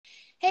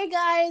Hey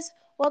guys,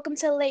 welcome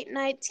to Late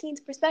Night Teens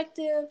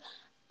Perspective.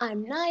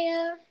 I'm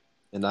Naya.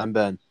 And I'm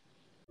Ben.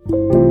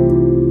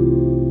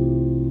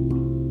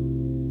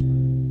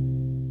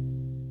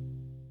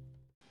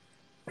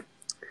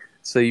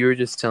 So you were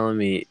just telling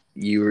me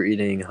you were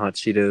eating hot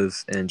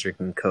Cheetos and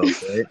drinking Coke,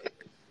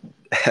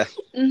 right?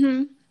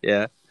 Mm-hmm.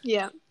 Yeah.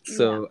 Yeah.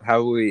 So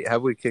how we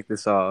kick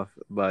this off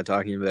by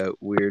talking about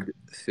weird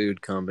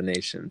food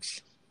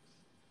combinations?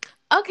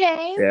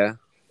 Okay. Yeah.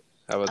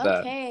 How about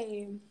that?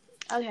 Okay.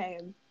 Okay.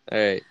 All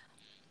right.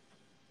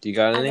 Do you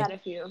got I any? got a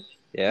few.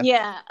 Yeah.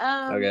 Yeah.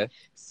 Okay.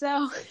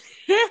 So,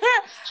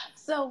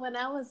 so when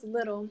I was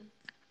little,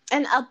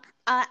 and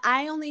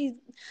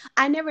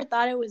I never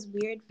thought it was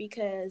weird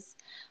because,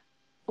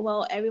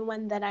 well,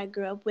 everyone that I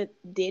grew up with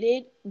did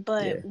it.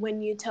 But Yeah.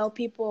 when you tell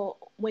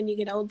people when you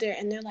get older,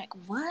 and they're like,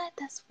 "What?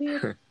 That's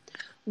weird."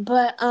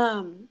 But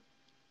and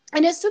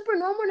it's super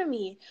normal to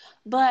me.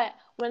 But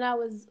when I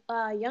was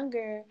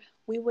younger,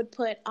 we would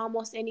put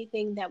almost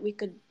anything that we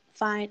could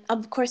find.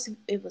 Of course,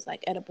 it was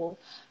like edible,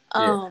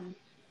 Yeah.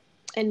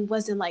 and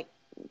wasn't like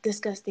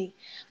disgusting.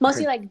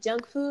 Mostly like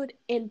junk food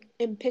and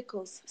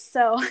pickles.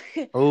 So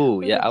Oh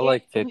we yeah, would I get,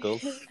 like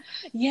pickles.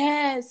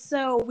 yeah.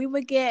 So we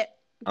would get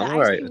I'm the all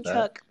ice right cream with that.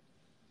 truck.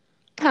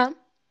 Huh?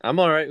 I'm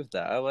all right with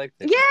that. I like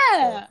pickles,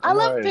 so Yeah, I I'm all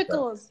love right with that.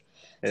 pickles.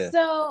 Yeah.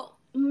 So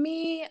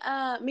me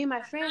and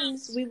my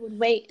friends, we would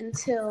wait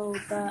until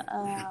the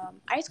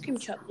ice cream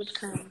truck would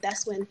come.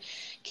 That's when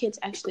kids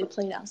actually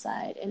played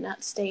outside and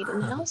not stayed in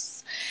the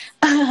house.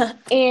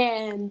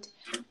 And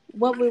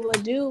what we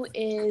would do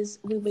is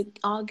we would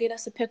all get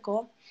us a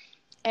pickle,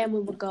 and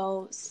we would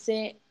go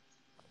sit.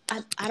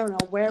 I don't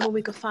know wherever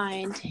we could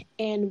find,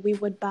 and we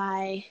would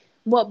buy.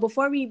 Well,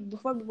 before we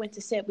went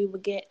to sit, we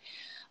would get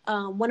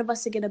one of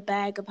us to get a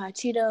bag of hot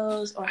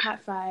Cheetos or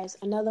hot fries.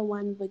 Another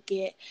one would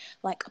get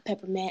like a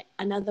peppermint.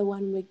 Another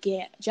one would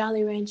get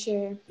Jolly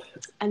Rancher.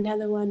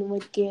 Another one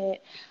would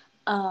get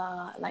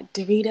like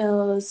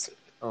Doritos.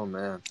 Oh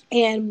man.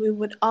 And we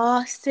would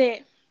all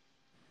sit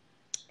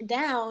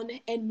down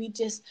and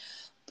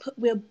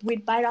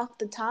we'd bite off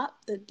the top,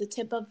 the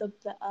tip of the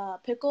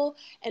pickle,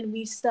 and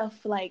we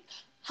stuff like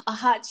a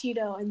hot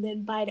Cheeto and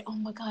then bite it. Oh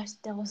my gosh,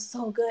 that was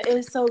so good. It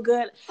was so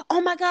good.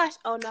 Oh my gosh.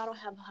 Oh no, I don't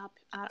have a hot.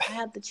 I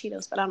have the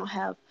Cheetos, but I don't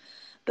have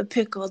the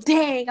pickle.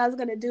 Dang, I was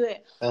gonna do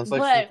it, Sounds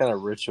like some but kind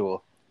of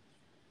ritual.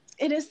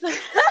 it is. No,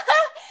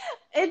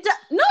 it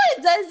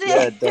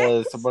Yeah, it doesn't.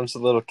 does. A bunch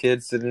of little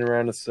kids sitting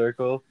around a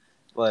circle,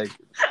 like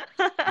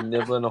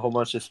nibbling a whole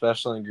bunch of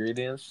special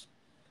ingredients.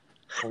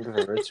 Sounds like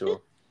a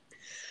ritual.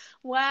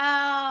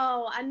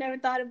 Wow, I never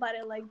thought about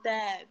it like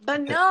that.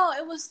 But no,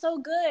 it was so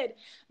good.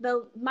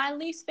 My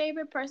least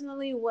favorite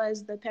personally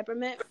was the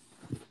peppermint,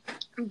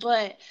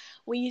 but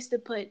we used to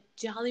put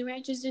Jolly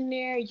Ranchers in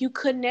there. You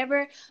could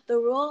never. The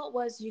rule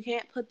was you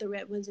can't put the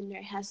red ones in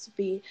there. It has to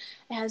be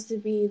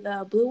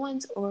the blue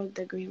ones or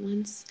the green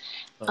ones,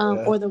 Oh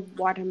yeah. or the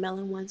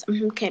watermelon ones.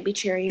 Can't be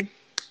cherry.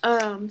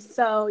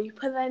 So you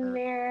put that in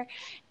there,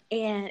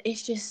 and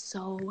it's just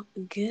so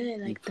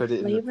good. You Like the put it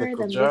in the flavor,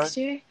 pickle the jar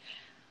mixture.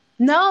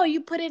 No, you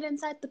put it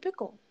inside the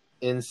pickle.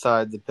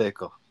 inside the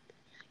pickle.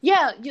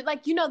 Yeah,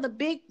 you know the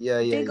big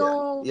Yeah, yeah, big yeah,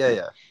 old. yeah,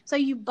 yeah. So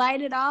you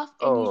bite it off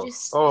and you Oh,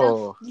 just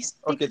oh. you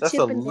stick Okay, the that's a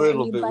chip in there and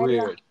little you bit bite it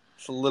off. weird.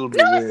 It's a little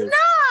No, bit it's weird.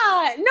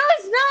 not. No,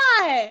 it's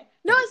not.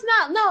 No, it's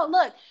not. No,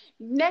 look.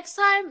 Next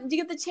time you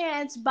get the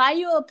chance, buy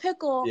you a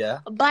pickle,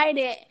 Yeah. bite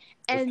it,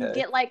 and Okay.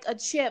 get like a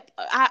chip.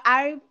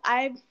 I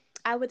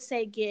would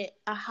say get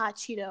a hot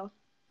Cheeto,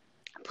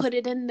 put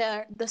it in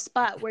the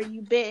spot where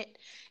you bit,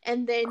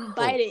 and then Oh,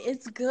 bite it.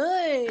 It's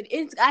good.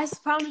 I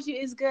promise you,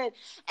 it's good.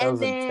 And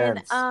sounds then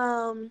intense.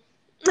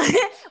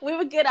 we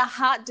would get a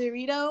hot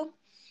Dorito,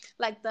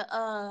 like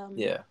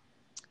Yeah.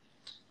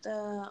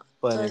 the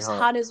Flaming hot.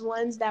 hottest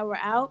ones that were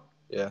out,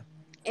 Yeah.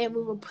 and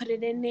we would put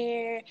it in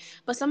there.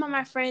 But some of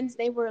my friends,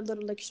 they were a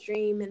little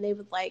extreme, and they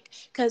would like,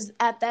 because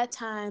at that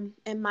time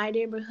in my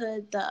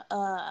neighborhood, the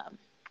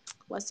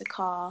what's it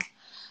called,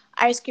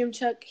 ice cream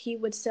truck, he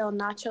would sell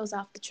nachos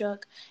off the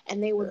truck,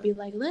 and they would Yeah. be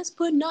like, let's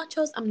put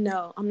nachos. I'm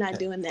not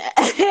doing that.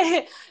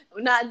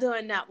 I'm not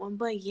doing that one.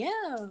 But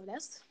yeah,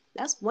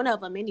 that's one of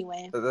them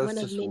anyway, one That's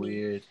of just many.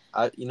 weird.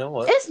 You know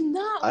what? It's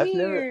not I've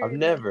weird.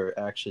 never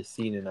actually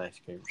seen an ice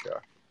cream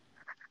truck.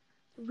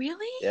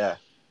 Really? Yeah.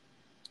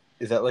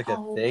 Is that like a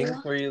thing Oh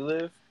where you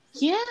live?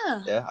 yeah,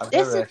 Yeah, I've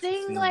it's never a actually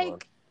thing. seen one.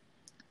 Like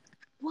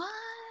what?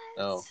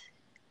 No.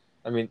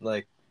 I mean,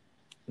 like,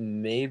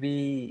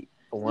 maybe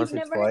You've once or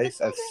never heard the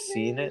twice I've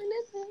seen it.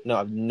 No,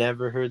 I've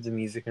never heard the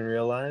music in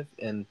real life,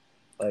 and,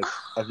 like,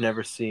 I've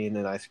never seen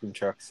an ice cream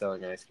truck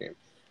selling ice cream.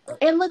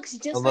 It looks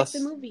just like the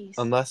Unless, movies.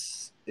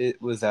 unless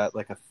it was at,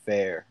 like, a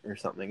fair or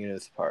something and it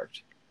was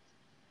parked.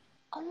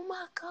 Oh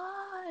my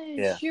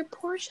Yeah. gosh, your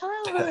poor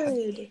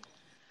childhood.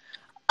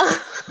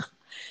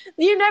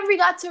 You never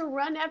got to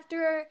run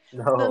after the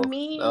No,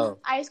 mean no.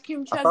 ice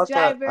cream I truck thought that,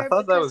 I driver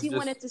thought that because was he just,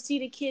 wanted to see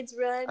the kids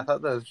I run.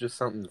 thought that was just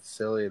something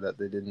silly that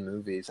they did in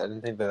movies. I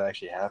didn't think that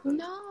actually happened.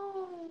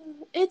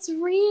 No, it's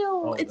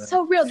real. Oh, It's man.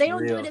 so real. It's They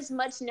don't do it real. as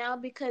much now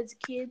because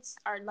kids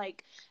are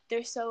like,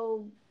 they're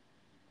so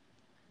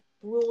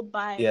ruled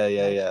by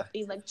Yeah.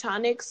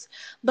 electronics.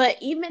 But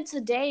even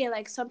today,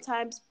 like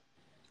sometimes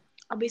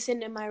I'll be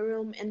sitting in my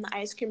room and the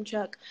ice cream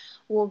truck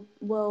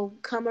will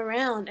come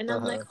around and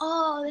I'm like,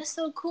 oh, that's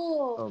so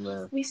cool. Oh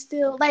man. We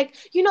still like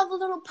the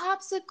little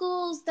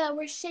popsicles that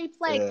were shaped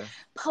like Yeah.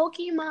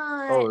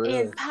 Pokemon Oh,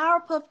 really? and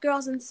Powerpuff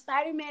Girls and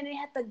Spider-Man. It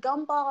had the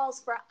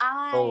gumballs for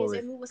eyes, Holy.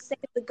 and we would save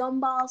the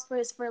gumballs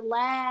for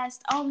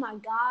last. Oh my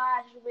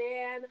gosh,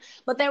 man!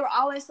 But they were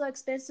always so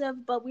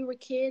expensive. But we were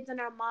kids, and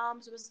our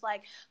moms was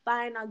like,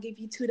 "Fine, I'll give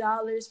you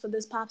 $2 for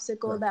this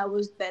popsicle."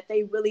 That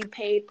they really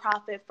paid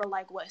profit for,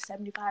 like what,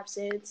 75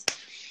 cents.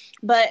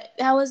 But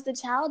that was the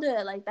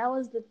childhood. Like that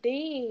was the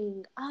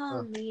thing.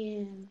 Oh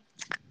man.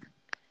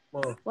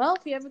 Well,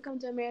 if you ever come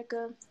to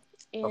America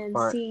and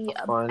see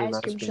I'll an find an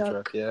ice cream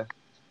truck, yeah.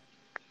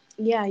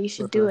 yeah, you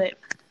should do it.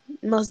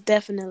 Most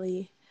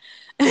definitely.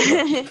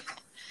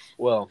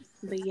 Well.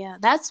 But yeah,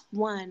 that's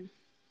one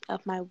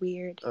of my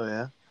weird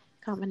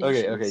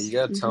combinations. Okay, you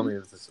gotta tell me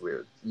if this is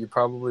weird. You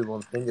probably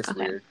won't think it's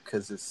weird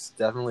because it's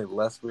definitely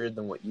less weird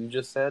than what you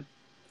just said.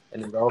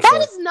 And it also,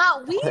 that is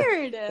not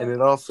weird. And it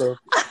also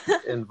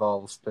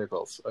involves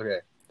pickles.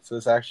 Okay, so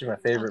it's actually my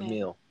favorite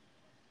meal.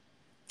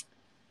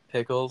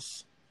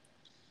 Pickles,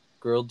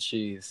 grilled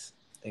cheese,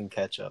 and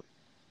ketchup.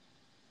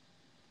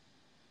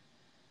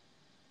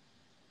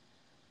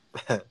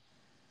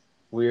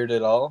 Weird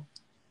at all?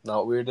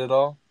 Not weird at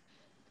all?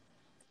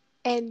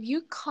 And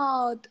you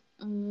called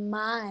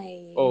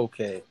my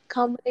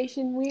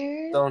combination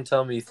weird? Don't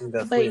tell me you think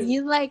that's weird. But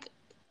you like,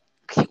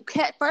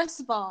 first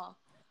of all,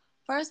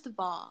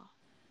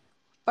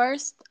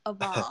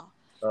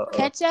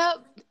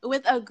 ketchup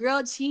with a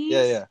grilled cheese?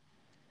 Yeah.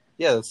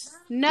 Yes.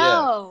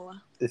 No. Yeah.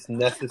 It's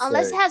necessary.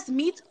 Unless it has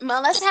meat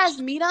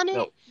on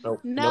it? No.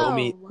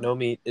 No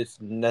meat. It's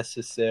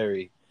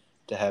necessary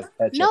to have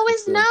ketchup. No,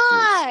 it's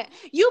not.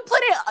 Cheese. You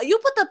put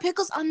the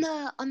pickles on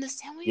the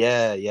sandwich?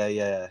 Yeah.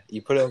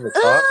 You put it on the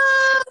top.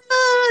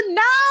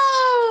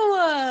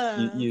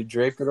 No. You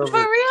drape it over. For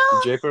real?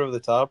 You drape it over the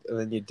top, and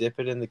then you dip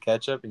it in the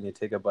ketchup, and you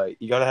take a bite.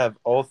 You gotta have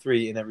all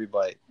three in every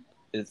bite.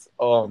 It's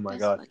my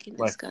god,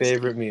 my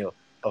favorite meal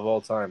of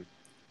all time.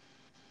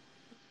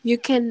 You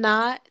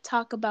cannot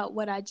talk about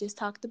what I just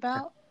talked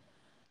about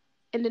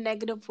in a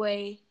negative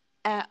way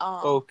at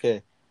all.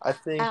 Okay, I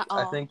think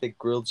that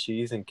grilled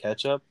cheese and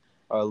ketchup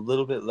are a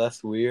little bit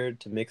less weird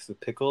to mix with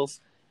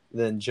pickles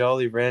than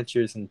Jolly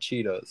Ranchers and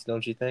Cheetos,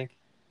 don't you think?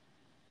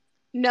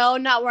 No,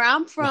 not where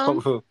I'm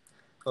from. No.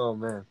 Oh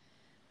man.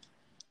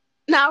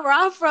 Not where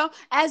I'm from.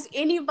 As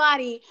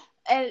anybody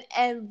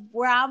and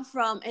where I'm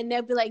from, and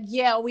they'll be like,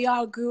 "Yeah, we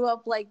all grew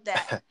up like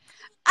that."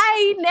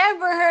 I ain't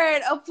never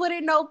heard of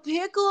putting no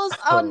pickles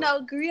on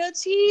no grilled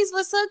cheese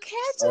with some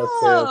ketchup.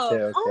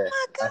 Okay. Oh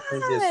my gosh. I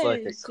think it's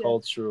like a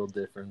cultural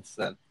difference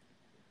then.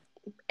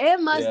 It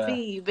must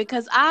be,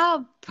 because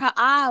I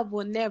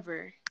will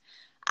never.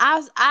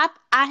 I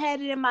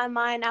had it in my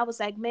mind. I was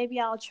like, maybe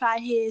I'll try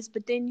his,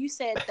 but then you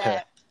said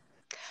that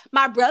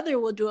my brother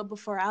will do it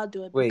before I'll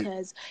do it.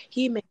 Because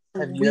he makes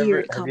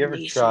weird combinations. Have you ever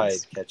tried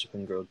ketchup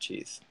and grilled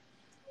cheese?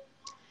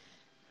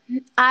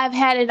 I've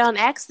had it on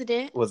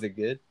accident. Was it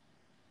good?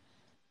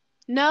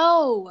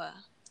 No.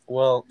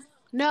 Well,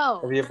 no.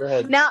 Have you ever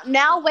had?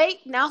 Now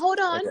wait. Now hold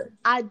on. Okay.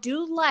 I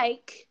do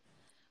like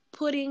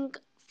putting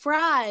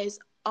fries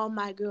on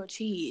my grilled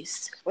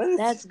cheese. What?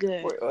 That's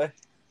good. Wait, what?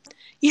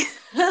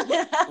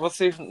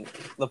 What's even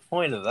the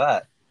point of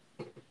that?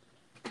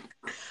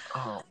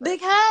 Oh,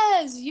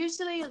 because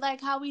usually, like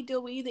how we do,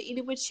 we either eat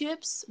it with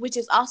chips, which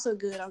is also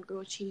good on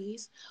grilled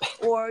cheese,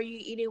 or you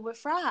eat it with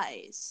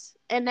fries,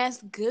 and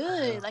that's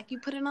good. Like you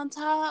put it on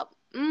top.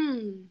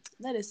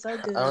 That is so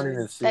good. I don't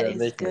even see that making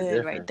a difference. That is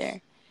good right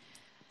there.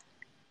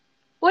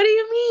 What do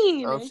you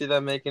mean? I don't see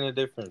that making a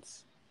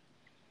difference.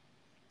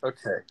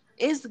 Okay.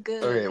 It's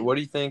good. Okay, what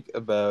do you think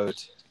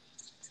about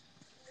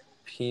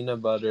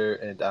peanut butter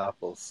and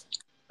apples?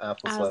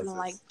 Apple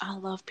slices. I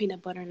love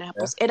peanut butter and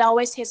apples. Yeah. It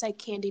always tastes like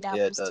candied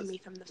apples to me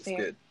from the fair.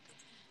 Good.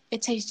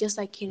 It tastes just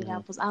like candied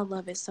apples. I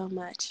love it so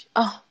much.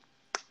 Oh.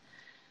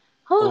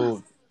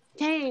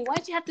 Dang,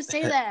 why'd you have to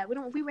say that?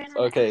 We ran out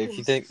of Okay, apples.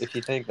 if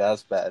you think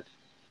that's bad,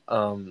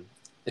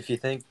 if you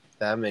think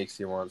that makes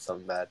you want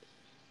something bad,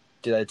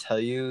 did I tell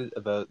you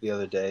about the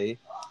other day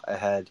I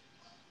had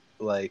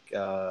like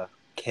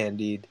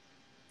candied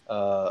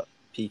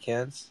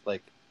pecans,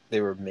 like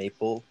they were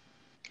maple,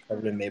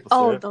 covered in maple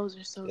syrup. Oh, those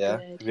are so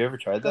good. Have you ever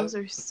tried those?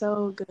 Those are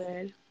so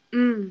good.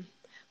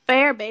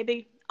 Fair,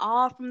 baby.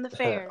 All from the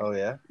fair. Oh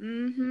yeah?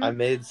 Mm-hmm. I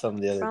made some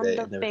the other day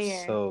and they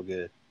were so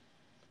good.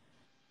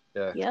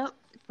 Yeah. Yep,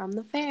 from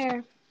the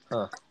fair.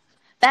 Huh.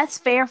 That's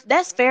fair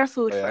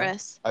food for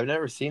us. I've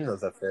never seen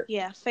those up there.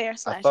 Yeah, fair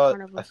 /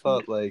 carnival I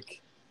thought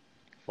like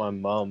my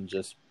mom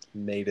just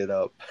made it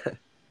up.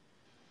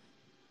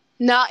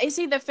 No, it's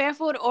either fair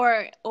food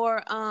or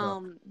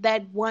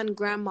that one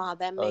grandma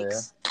that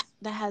makes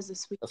that has a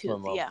sweet tooth. My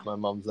mom. Yeah, my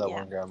mom's that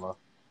one grandma.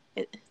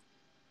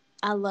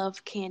 I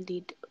love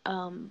candied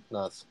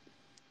nuts.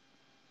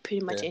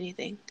 Pretty much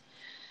anything.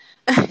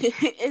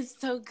 It's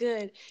so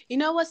good. You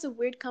know what's a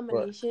weird What?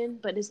 combination?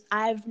 But it's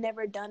I've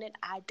never done it.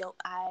 I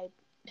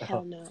Oh,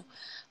 hell no.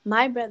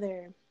 My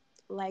brother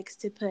likes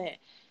to put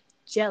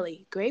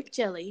jelly, grape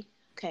jelly,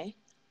 okay,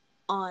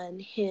 on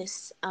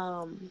his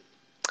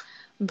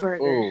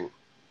burger. ooh,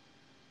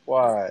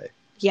 why?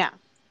 Yeah,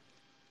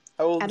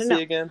 How old I is don't he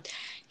know. again?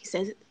 He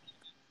says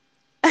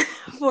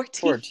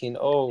 14. 14.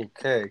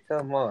 Okay,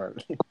 come on.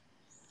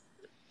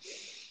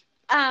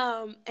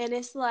 And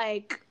it's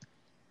like,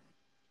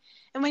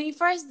 and when he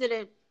first did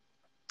it,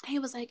 he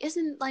was like,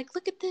 "Isn't like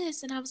look at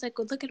this," and I was like,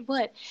 "Well, look at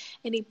what?"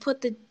 And he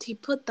put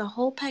the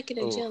whole packet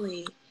of Oh,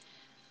 jelly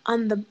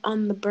on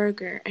the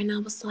burger, and I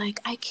was like,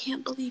 I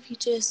can't believe you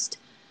just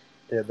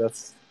yeah,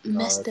 that's no,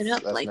 messed it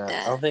up that's like not. I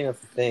that. don't think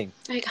that's a thing.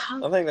 Like I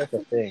how? don't think that's a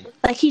thing.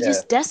 Like he Yeah,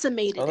 just I don't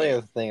decimated think it.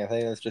 that's a thing. I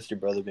think that's just your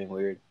brother being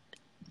weird.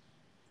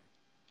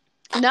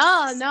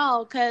 No,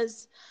 no,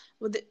 because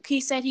he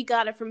said he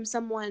got it from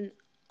someone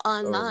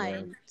Oh man,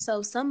 online.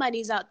 So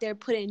somebody's out there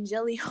putting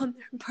jelly on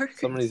their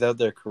somebody's burgers. out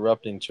there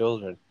corrupting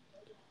children.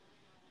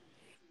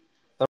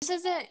 This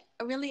isn't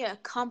really a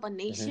Hmm.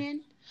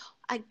 combination.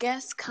 I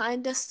guess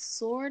kinda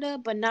sorta,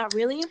 but not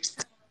really.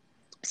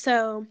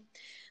 So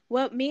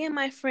what me and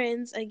my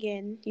friends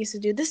again used to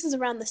do, this is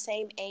around the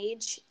same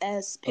age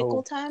as pickle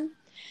Oh, time.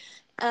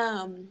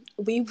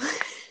 We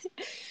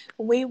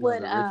we you know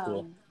would the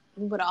ritual.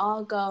 we would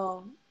all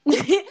go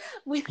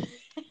we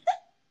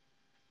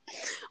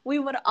we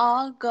would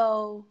all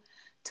go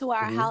to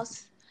our Hmm.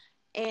 house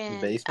The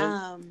and basement.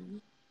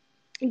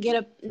 get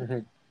a Hmm.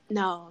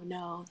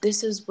 no,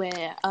 this is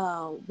where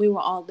we would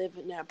all live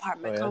in an Oh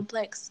apartment yeah.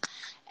 complex,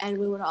 and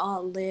we would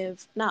all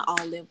live, not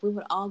all live, we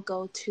would all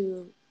go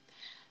to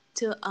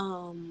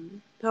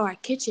our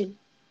kitchen,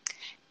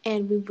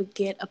 and we would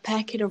get a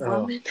packet of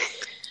Oh, ramen.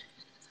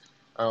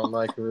 I don't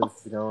like where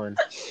this is going.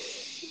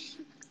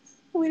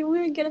 We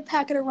would get a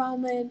packet of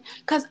ramen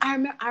because I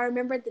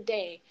remember the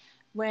day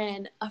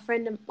when a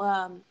friend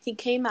of he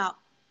came out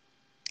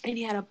and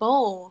he had a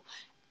bowl,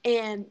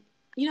 and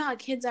you know how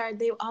kids are,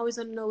 they always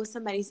want to know what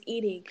somebody's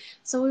eating.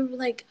 So we were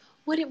like,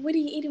 what are you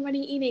eating, what are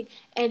you eating?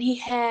 And he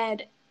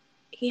had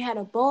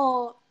a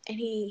bowl, and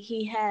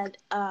he had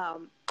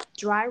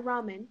dry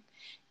ramen,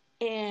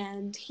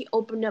 and he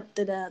opened up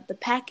the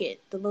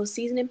packet, the little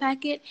seasoning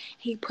packet.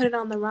 He put it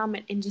on the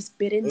ramen and just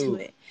bit into Ooh,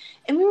 it.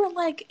 And we were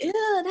like, ew,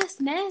 that's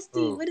nasty.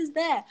 ooh. What is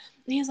that?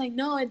 And he was like,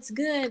 no, it's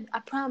good. I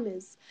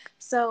promise.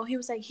 So he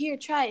was like, here,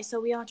 try it. So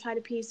we all tried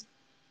a piece.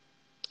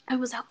 I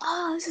was like,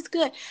 oh, this is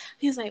good.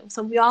 He was like,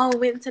 so we all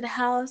went into the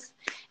house,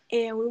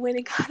 and we went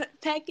and got a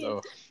packet.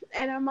 Oh,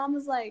 And our mom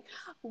was like,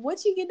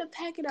 what you getting a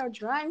packet out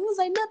dry? And we was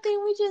like,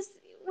 nothing. We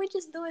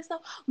just doing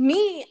stuff.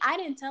 Me, I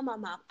didn't tell my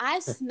mom. I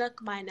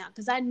snuck mine out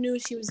because I knew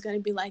she was gonna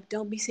be like,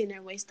 don't be sitting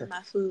there wasting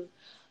my food.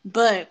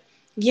 But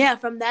yeah,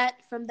 from that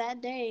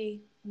day,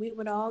 we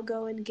would all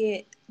go and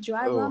get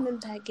dry oh.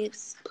 ramen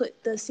packets,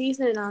 put the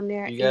seasoning on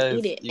there, and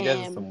eat it. You guys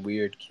are And some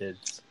weird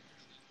kids.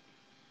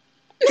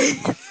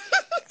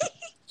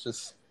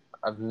 Just,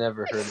 I've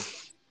never heard of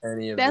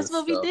any of that's this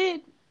what we stuff.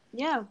 did.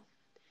 Yeah.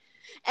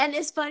 And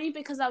it's funny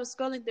because I was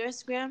scrolling through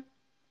Instagram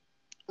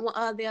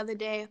the other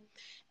day,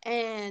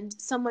 and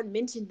someone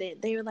mentioned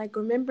it. They were like,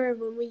 "Remember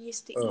when we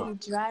used to Oh,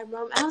 eat dry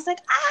rum?" I was like,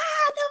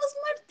 that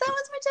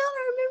was my child.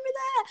 I remember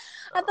that.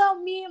 I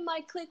thought me and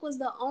my clique was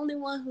the only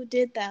one who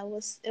did that.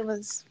 It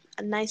was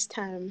a nice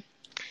time.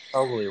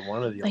 probably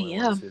one of the But only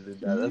yeah. ones who did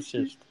that. That's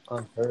Mm-hmm. just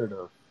unheard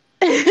of.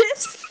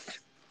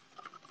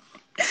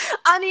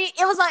 I mean,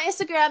 it was on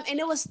Instagram, and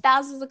it was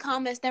thousands of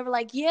comments. They were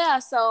like, "Yeah,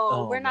 so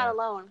Oh we're not man,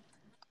 alone.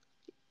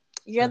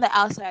 You're I the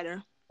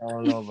outsider."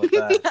 don't know about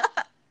that.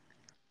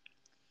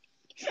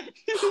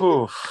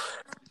 Whew.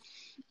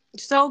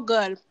 So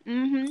good.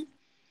 Mm-hmm.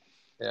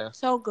 Yeah.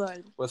 So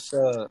good. What's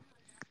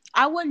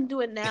I wouldn't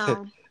do it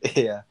now.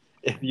 yeah.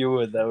 If you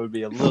would, that would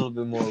be a little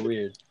bit more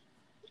weird.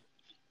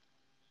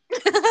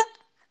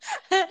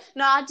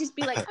 No, I'd just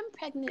be like, I'm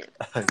pregnant.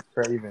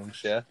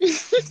 Cravings, yeah.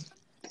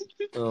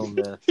 Oh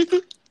man.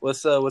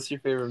 What's your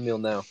favorite meal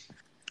now?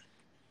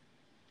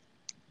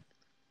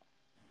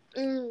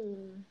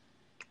 Mm.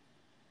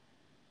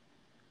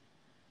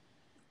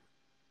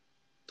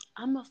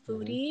 I'm a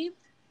Mm-hmm. foodie,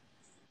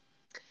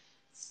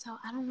 so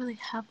I don't really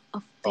have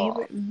a Oh.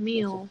 favorite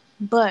meal,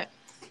 but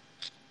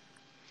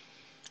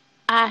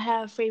I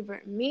have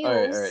favorite All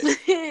right, all meals.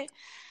 right.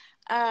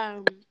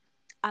 um,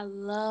 I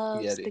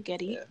love Spaghetti.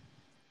 spaghetti. Yeah.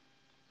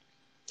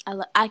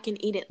 I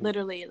can eat it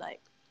literally like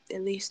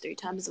at least 3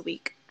 times a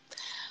week.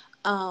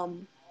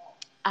 Um,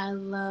 I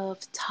love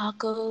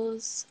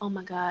tacos. Oh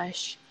my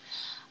gosh.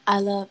 I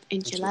love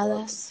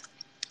Enchiladas. enchiladas.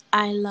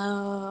 I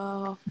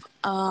love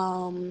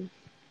um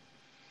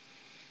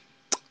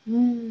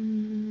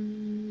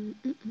mm,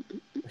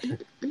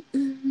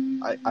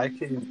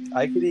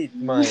 I could eat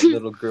my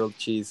little grilled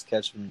cheese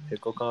ketchup and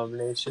pickle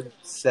combination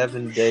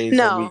 7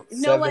 days a week. no, you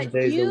know 7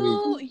 days a week.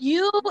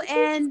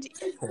 and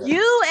Yeah.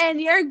 you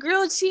and your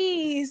grilled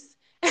cheese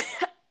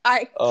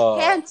are Oh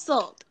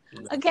canceled.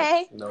 no,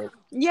 Okay? no.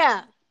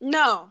 Yeah.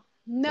 No.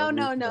 No, Nobody's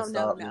no, gonna no, no,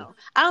 stop me. no.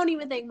 I don't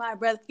even think my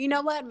brother. You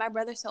know what? My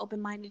brother's so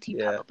open-minded. He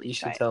Yeah, probably you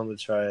should try it. tell him to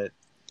try it.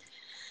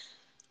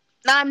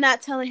 I'm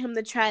not telling him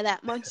to try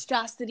that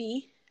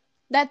monstrosity.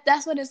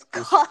 That's what it's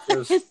called.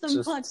 It's a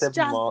Just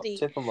monstrosity.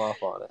 tip him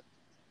off on it.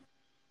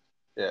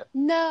 Yeah.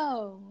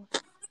 No.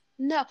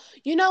 No.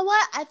 You know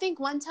what? I think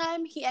one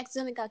time he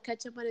accidentally got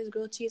ketchup on his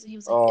grilled cheese and he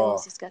was like, it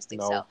was Oh disgusting.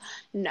 no, So,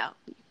 no.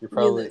 you You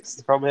probably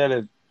lose.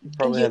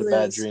 had You a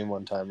bad lose. dream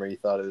one time where you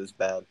thought it was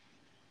bad.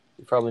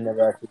 You probably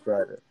never actually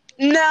tried it.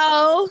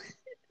 No.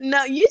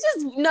 No, you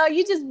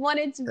just want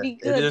it to be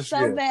It good is so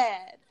good.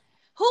 bad.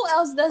 Who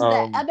else does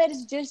that? I bet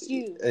it's just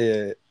you.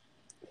 Yeah,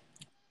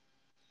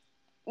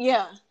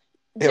 Yeah.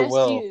 it Just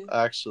will you.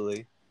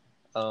 actually.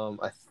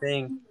 I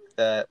think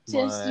that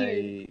Just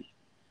you.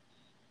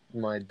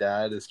 my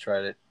dad has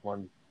tried it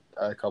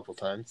a couple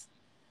times.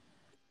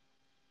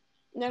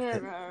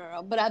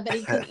 No. But I bet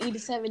he couldn't eat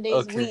it 7 days a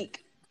Okay,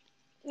 week.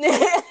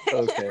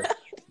 okay.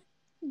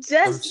 I'm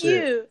Just sure.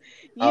 you.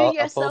 You, I'll post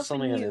yourself, and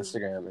something on you.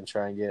 Instagram and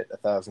try and get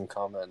 1,000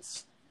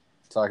 comments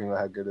talking about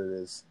how good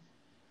it is.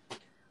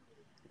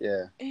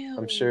 Yeah,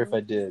 I'm sure if I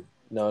Ew. did.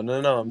 No.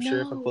 I'm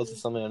sure if I No. posted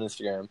something on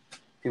Instagram,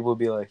 people would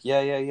be like, yeah.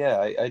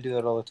 I do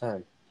that all the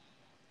time.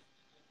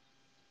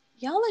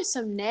 Y'all are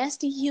some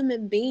nasty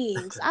human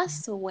beings. I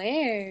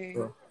swear.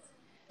 Oh,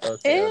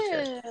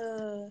 okay.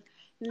 Ew.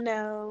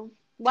 No.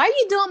 Why are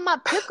you doing my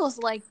pickles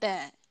like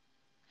that?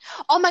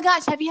 Oh my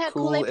gosh, have you had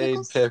Kool-Aid Kool-Aid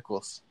pickles?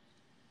 pickles.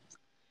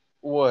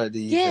 What do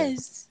you think?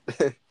 Yes.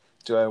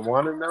 Do I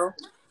want to know?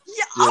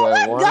 Yeah, Do I oh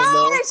my want to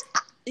know? gosh.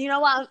 You know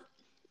what?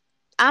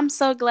 I'm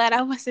so glad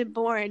I wasn't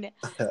born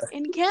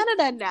in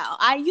Canada now.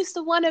 I used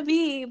to want to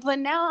be, but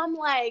now I'm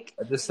like,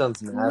 That just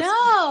sounds nasty.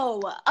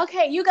 no.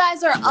 Okay, you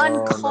guys are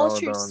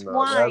uncultured No. That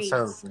swines.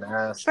 sounds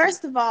nasty.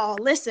 First of all,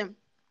 listen.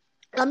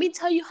 Let me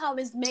tell you how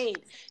it's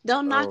made.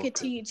 Don't knock it Okay.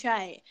 till you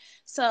try it.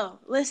 So,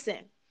 listen.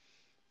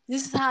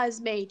 This is how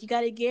it's made. You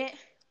got to get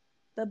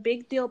the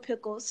big deal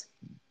pickles.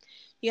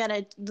 You got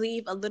to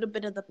leave a little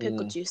bit of the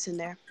pickle juice in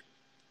there.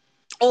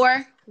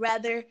 Or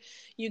rather,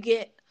 you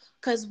get,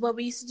 because what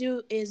we used to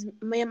do is,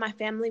 me and my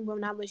family,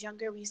 when I was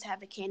younger, we used to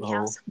have a candy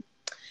house.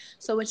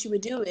 So what you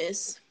would do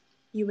is,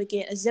 you would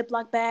get a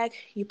Ziploc bag,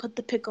 you put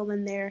the pickle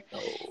in there,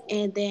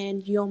 and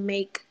then you'll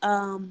make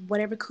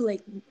whatever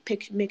Kool-Aid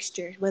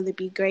mixture, whether it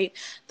be grape.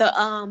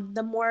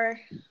 The more,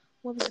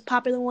 what was the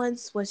popular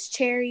ones was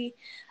cherry,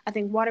 I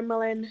think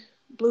watermelon,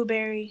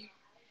 blueberry,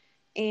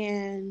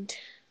 and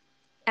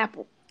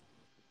apple.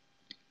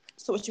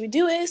 So what you would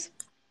do is,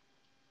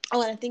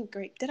 and I think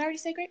grape. Did I already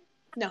say grape?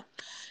 No.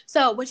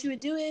 So what you would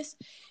do is,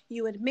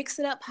 you would mix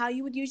it up how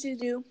you would usually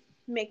do.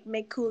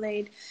 Make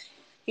Kool-Aid.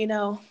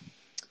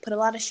 Put a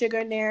lot of sugar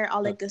in there,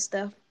 all that good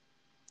stuff.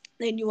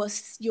 Then you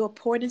will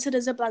pour it into the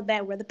Ziploc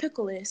bag where the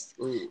pickle is.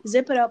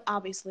 Zip it up,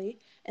 obviously,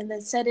 and then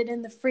set it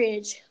in the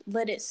fridge.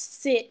 Let it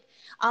sit.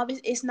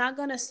 Obviously, it's not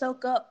gonna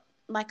soak up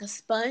like a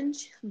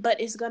sponge, but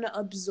it's gonna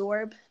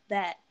absorb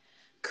that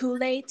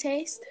Kool-Aid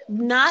taste.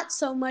 Not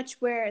so much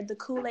where the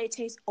Kool-Aid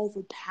taste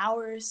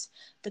overpowers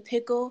the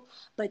pickle,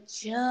 but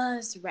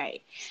just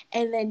right.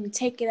 And then you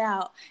take it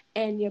out,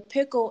 and your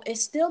pickle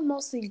is still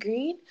mostly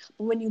green,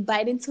 but when you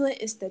bite into it,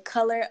 it's the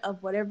color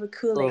of whatever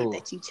Kool-Aid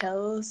that you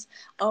chose.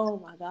 Oh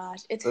my gosh,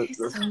 it tastes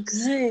so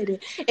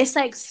good. It's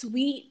like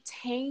sweet,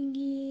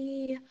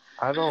 tangy.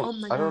 Oh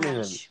my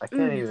gosh. I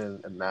can't even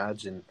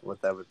imagine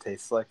what that would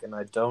taste like, and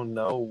I don't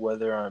know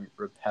whether I'm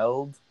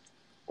repelled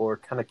or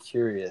kind of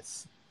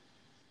curious.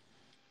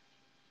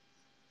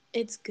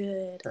 It's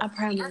good. I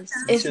promise.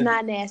 It's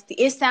not nasty.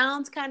 It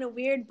sounds kind of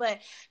weird, but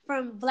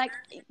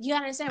you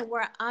gotta understand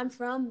where I'm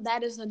from,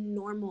 that is a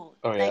normal.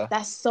 Oh yeah. Like,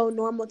 that's so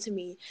normal to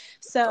me.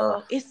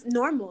 So it's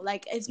normal.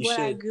 Like, it's what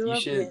I grew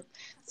up with.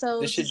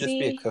 So This should just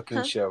be a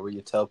cooking show where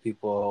you tell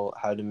people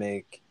how to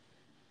make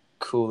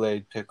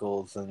Kool-Aid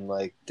pickles and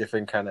like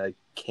different kind of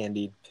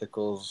candied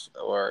pickles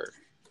or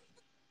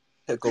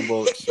pickle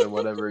boats or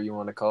whatever you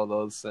want to call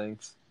those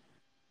things.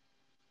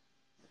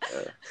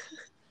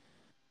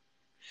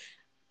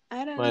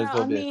 I don't Might know. as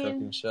well I be a mean,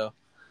 cooking show.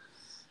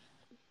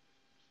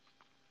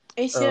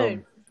 it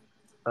should.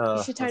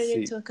 You should turn Let's it see.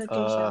 into a cooking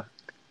show.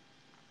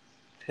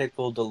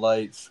 Pickle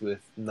Delights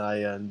with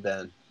Naya and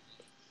Ben.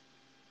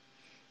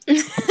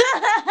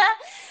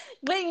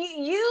 But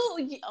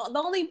the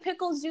only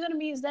pickles you're gonna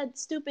be is that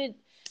stupid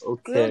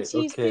grilled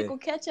cheese pickle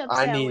ketchup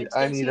I sandwich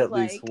need you at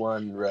least like.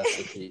 one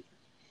recipe.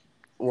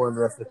 One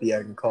recipe I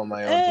can call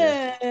my own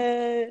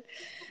here.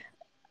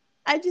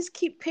 I just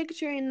keep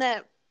picturing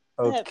that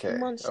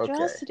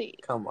monstrosity.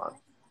 Come on.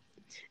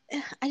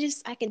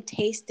 I can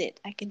taste it.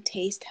 I can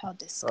taste how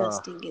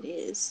disgusting it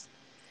is.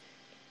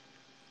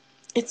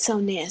 It's so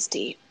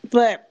nasty.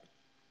 But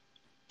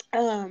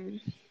let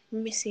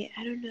me see.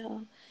 I don't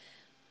know.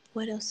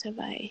 What else have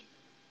I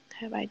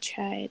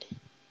tried?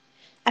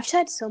 I've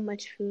tried so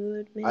much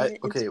food, man.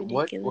 It's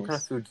ridiculous. What kind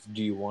of foods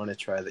do you want to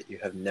try that you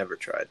have never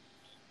tried?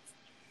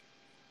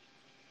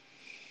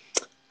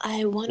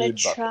 I want to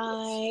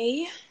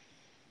try.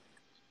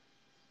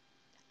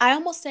 I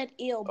almost said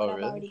eel, but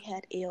I've already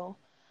had eel.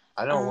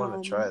 I don't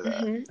want to try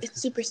that. It's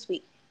super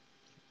sweet.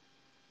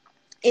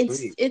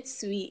 Sweet. It's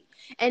sweet,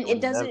 and it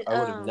doesn't. I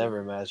would have never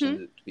Hmm? imagined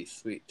it to be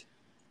sweet.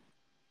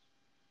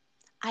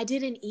 I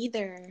didn't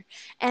either,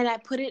 and I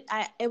put it.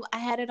 I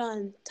had it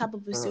on top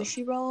of a Huh.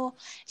 sushi roll.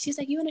 She's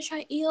like, "You want to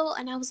try eel?"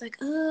 And I was like,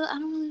 I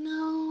don't really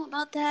know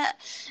about that."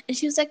 And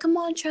she was like, "Come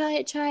on, try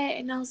it, try it."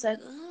 And I was like,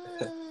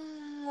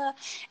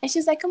 And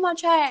she's like, "Come on,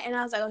 try it." And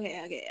I was like,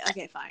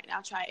 "Okay, fine,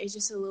 I'll try it." It's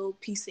just a little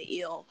piece of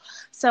eel.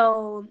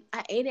 So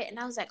I ate it, and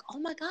I was like, "Oh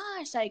my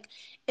gosh!" Like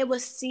it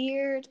was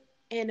seared,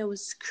 and it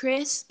was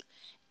crisp,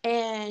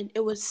 and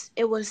it was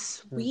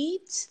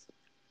sweet.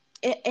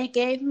 It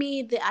gave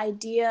me the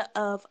idea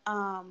of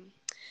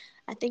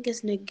I think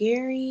it's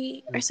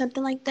nigiri or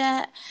something like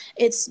that.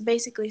 It's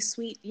basically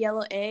sweet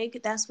yellow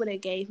egg. That's what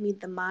it gave me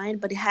the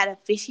mind, but it had a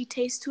fishy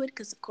taste to it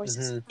because of course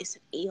Mm-hmm. it's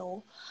an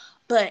eel.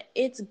 But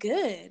it's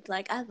good.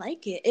 Like I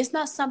like it. It's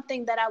not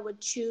something that I would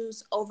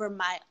choose over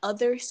my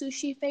other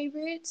sushi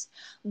favorites,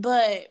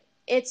 but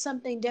it's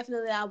something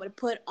definitely I would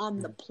put on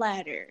the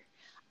platter.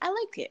 I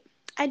like it.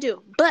 I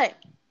do. But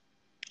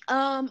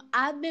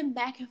I've been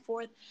back and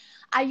forth.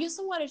 I used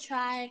to want to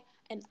try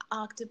an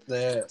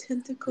octopus Yeah.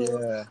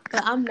 tentacle, Yeah.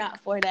 but I'm not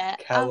for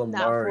that. I'm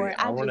not for Calamari. it.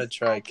 I want to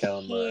try I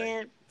calamari.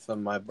 can't. It's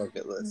on my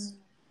bucket list.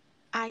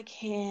 I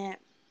can't.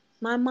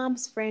 My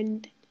mom's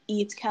friend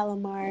eats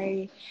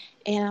calamari,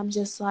 and I'm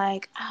just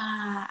like,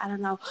 I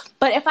don't know.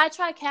 But if I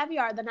try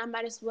caviar, then I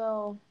might as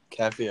well.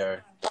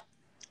 Caviar.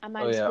 I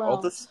might Oh as yeah, all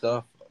the well.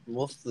 stuff.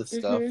 Most of the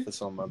stuff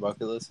that's on my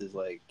bucket list is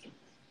like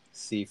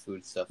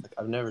seafood stuff. Like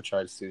I've never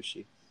tried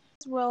sushi.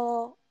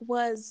 Roll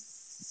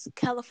was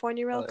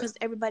California roll Oh yeah. because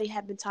everybody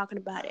had been talking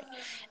about it,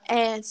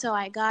 and so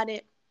I got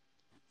it.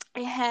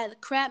 It had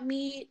crab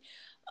meat,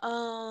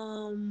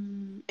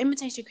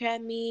 imitation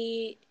crab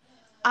meat,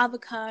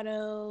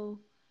 avocado,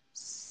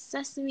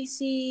 sesame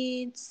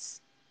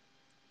seeds,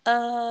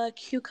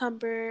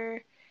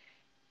 cucumber,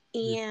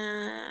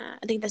 and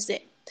I think that's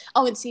it.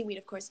 Oh, and seaweed,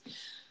 of course.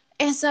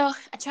 And so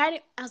I tried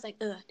it. I was like,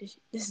 ugh,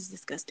 this is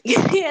disgusting.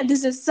 Yeah,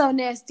 this is so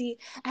nasty.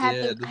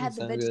 Yeah, it I doesn't had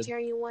the sound good.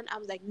 vegetarian one. I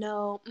was like,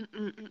 no,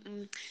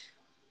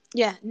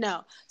 yeah,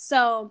 no.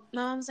 So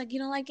my mom was like, you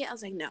don't like it? I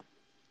was like, no.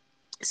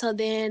 So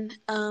then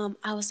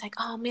I was like,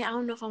 oh man, I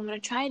don't know if I'm gonna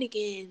try it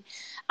again.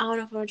 I don't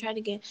know if I'm gonna try it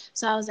again.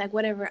 So I was like,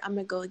 whatever, I'm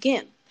gonna go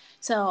again.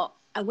 So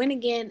I went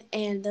again,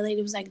 and the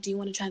lady was like, do you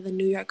want to try the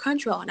New York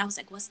Crunch Roll? And I was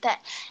like, what's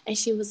that? And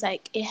she was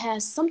like, it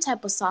has some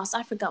type of sauce.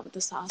 I forgot what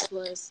the sauce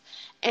was.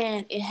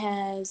 And it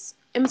has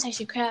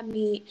imitation crab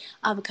meat,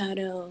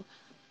 avocado,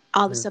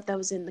 all the Mm, stuff that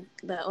was in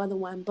the other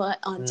one, but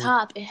on mm,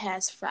 top it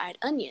has fried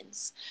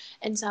onions.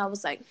 And so I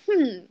was like,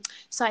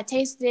 So I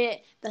tasted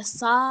it, the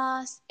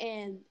sauce,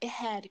 and it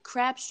had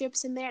crab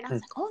strips in there, and I was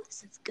mm. like, oh,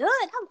 this is good.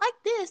 I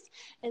like this.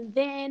 And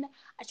then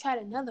I tried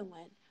another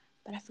one,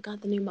 but I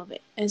forgot the name of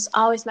it. It's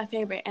always my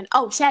favorite. And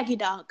oh, Shaggy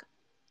Dog.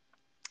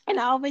 And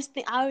I always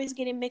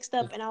get it mixed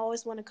up, and I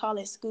always want to call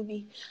it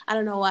Scooby. I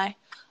don't know why,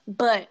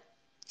 but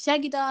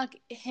Shaggy Dog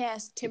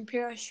has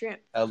tempura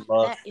shrimp. I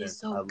love That is shrimp.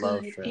 I so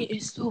love good. shrimp. It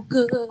is so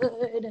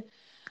good.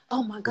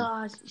 Oh my Mm.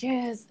 gosh,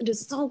 yes, it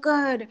is so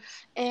good.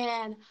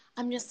 And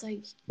I'm just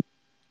like,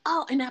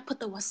 oh, and I put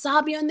the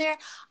wasabi on there.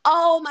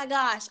 Oh my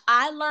gosh,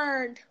 I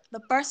learned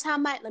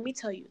let me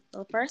tell you,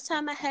 the first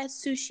time I had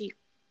sushi,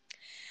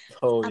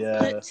 Oh I yeah,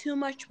 put too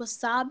much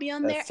wasabi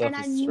on that there, and stuff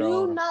I is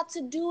knew strong. not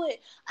to do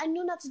it. I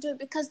knew not to do it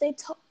because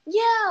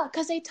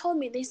because they told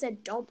me. They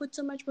said don't put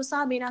too much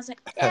wasabi, and I was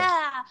like,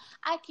 yeah,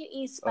 I can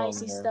eat Oh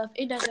spicy man, stuff.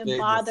 It doesn't big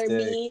bother mistake.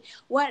 me.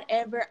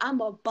 Whatever.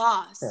 I'm a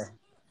boss.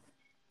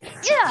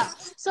 Yeah.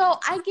 So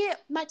I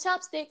get my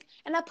chopstick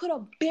and I put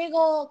a big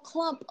old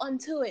clump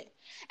onto it,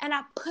 and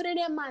I put it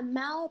in my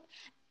mouth.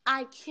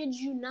 I kid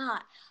you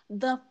not.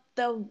 The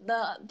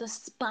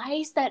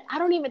spice that I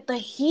don't even the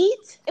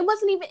heat. It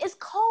wasn't even. It's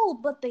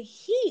cold, but the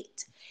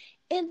heat.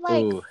 It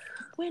like Oh,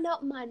 went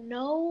up my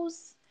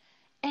nose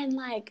and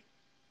like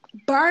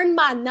burned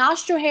my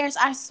nostril hairs.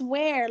 I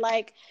swear.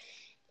 Like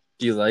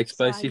do you like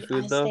so, spicy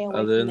I food though? stay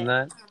away Other from than it.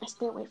 that, I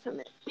stay away from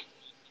it.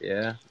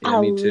 yeah, yeah, I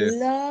me too.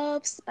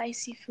 love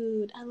spicy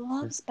food. I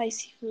love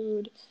spicy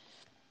food.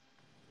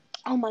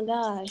 Oh my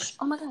gosh.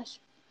 Oh my gosh.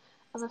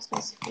 I love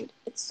spicy food.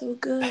 It's so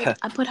good.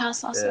 I put hot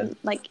sauce Yeah. on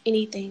like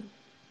anything.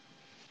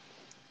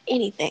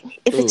 Anything.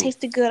 If it Ooh,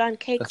 tasted good on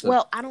cake, that's a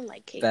well, I don't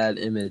like cake. bad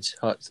image.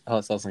 Hot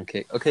sauce on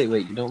cake. Okay,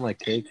 wait, you don't like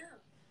cake?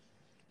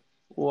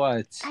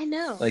 What? I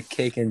know. Like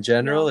cake in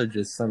general, No. or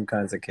just some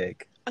kinds of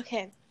cake?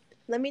 Okay.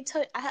 Let me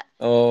tell you.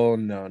 Oh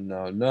no,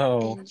 no,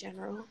 no! In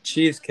general.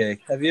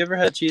 Cheesecake. Have you ever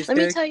had Let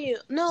me cheesecake? tell you.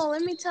 No,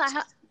 let me tell you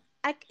how.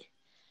 I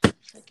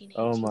fucking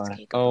hate Oh my.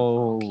 cheesecake above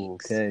all Oh,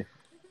 cakes. okay.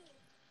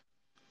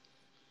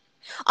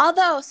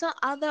 Although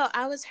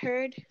I was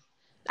heard.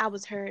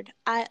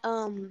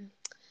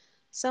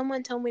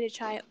 Someone told me to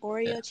try Yeah.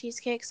 Oreo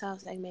cheesecake, so I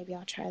was like, maybe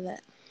I'll try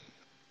that.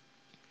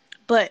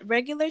 But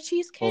regular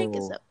cheesecake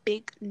is Oh, a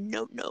big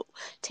no.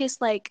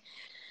 Tastes like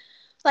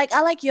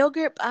I like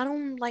yogurt, but I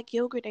don't like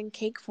yogurt in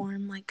cake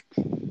form. Like,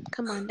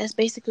 come on, that's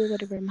basically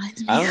what it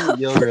reminds I me don't eat of.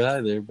 yogurt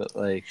either, but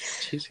like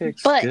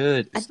cheesecake's But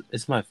good. I,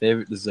 It's my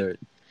favorite dessert.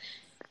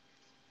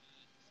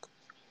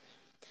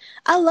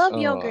 I love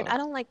yogurt. Oh, I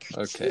don't like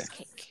okay.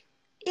 cheesecake.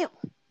 Ew.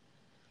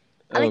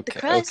 I like the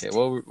Okay, okay. crust.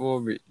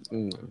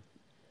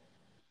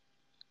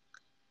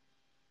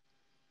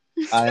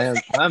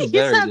 I'm You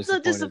very sound so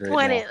disappointed right disappointed.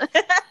 now.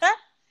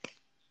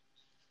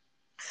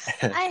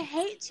 I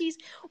hate cheese.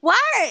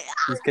 Why?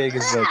 Cheesecake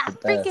is like the I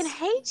freaking best.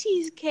 hate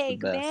It's the cheesecake,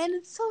 best. man.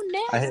 It's so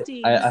I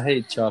nasty.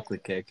 hate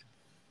chocolate cake.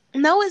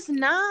 No, it's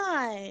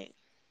not.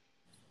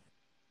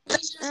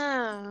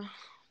 Uh,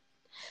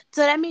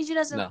 so that means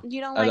No,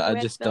 you don't like I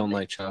red just don't velvet?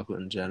 like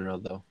chocolate in general,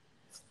 though.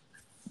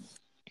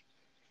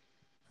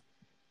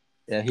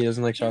 Yeah, he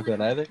doesn't like Yeah,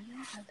 chocolate either. I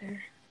know,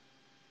 brother.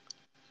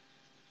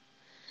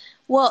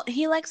 Well,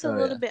 he likes a Oh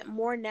little yeah, bit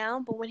more now,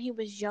 but when he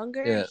was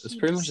younger, yeah. It's he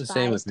pretty much the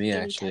same with despised me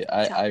any actually. type of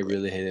I chocolate.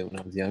 really hated it when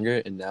I was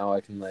younger, and now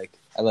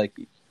I like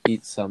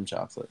eat some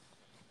chocolate.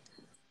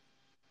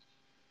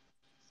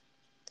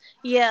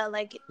 Yeah,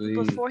 like We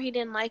before he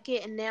didn't like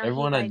it, and now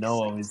he everyone I likes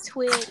know like always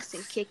Twix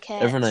and Kit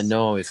everyone I Kats.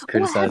 know always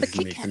Oh, I have a criticizes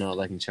Kit me for Kat. not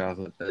liking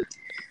chocolate, but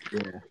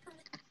yeah,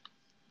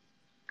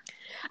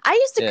 I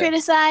used to yeah.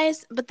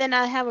 criticize, but then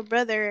I have a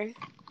brother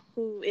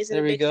who isn't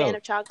a There we big fan go.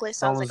 of chocolate,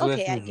 so I was like, Someone's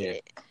with okay, I me get here.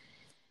 it.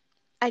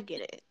 I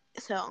get it.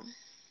 So,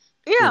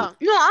 Who? yeah,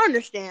 no, I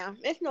understand.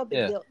 It's no big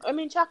Yeah. deal. I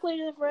mean, chocolate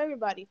is for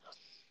everybody.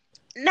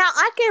 Now,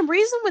 I can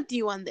reason with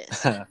you on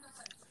this,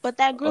 but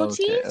that grilled Okay,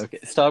 cheese, okay.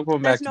 Stop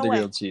going there's back to no the way.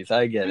 grilled cheese.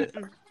 I get it.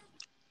 Mm-mm.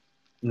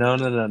 No,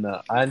 no, no,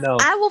 no. I know.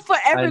 I will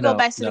I forever go know.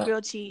 back to the No.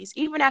 grilled cheese,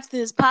 even after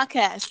this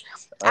podcast.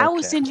 I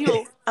will Okay. send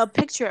you a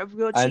picture of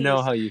grilled I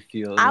know cheese. how you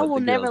feel I about will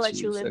the never grilled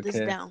let you cheese, live this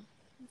okay? down.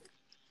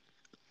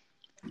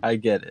 I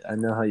get it. I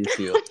know how you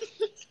feel.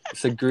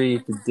 Let's agree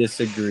to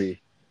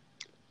disagree.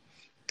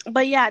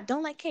 But yeah,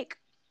 don't like cake.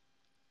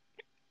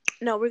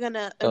 No, we're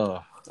gonna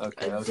Oh,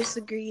 okay, okay.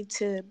 disagree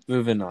to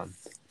Moving on.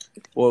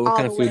 What all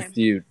kind the of foods way.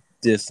 do you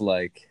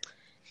dislike?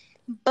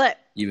 But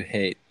You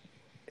hate?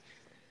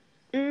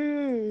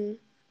 mm,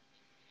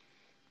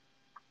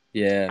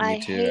 Yeah, me I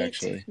too, hate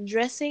actually.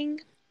 dressing.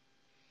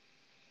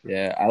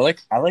 Yeah, I like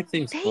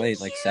things plain, Thank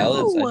like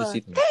salads. I just you.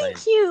 eat them plain.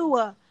 Thank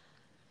you.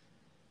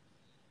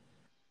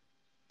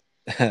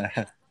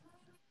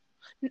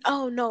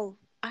 Oh no,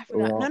 I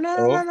forgot. No, Wrong. no,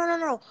 no, no, Oh no, no,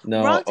 no.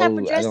 no. Wrong type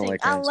of Oh, I don't dressing.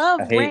 like I ranch.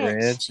 I love hate ranch.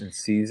 ranch and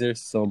Caesar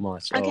so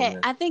much. Oh Okay,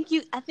 man. I think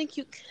you.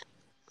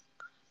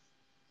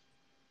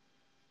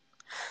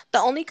 The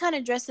only kind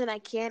of dressing I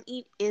can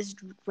eat is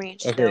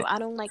ranch, though. Okay. I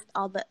don't like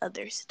all the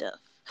other stuff.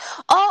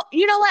 Oh,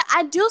 you know what?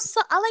 I do.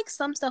 I like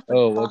some stuff with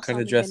Oh, what kind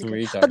of balsamic dressing were vinegar,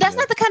 you but talking that's about?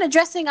 not the kind of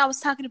dressing I was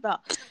talking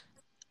about.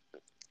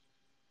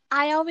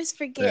 I always Yeah.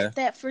 forget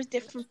that for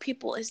different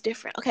people is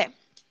different. Okay,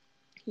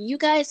 you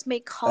guys may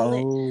call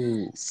it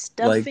Oh,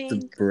 like the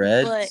stuffing,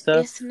 bread but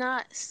it's stuff?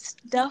 not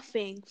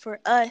stuffing for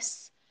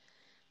us.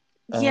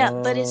 Yeah,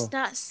 but it's Oh.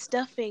 not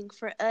stuffing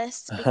for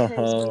us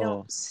because we don't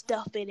Oh,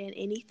 stuff it in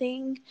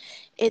anything.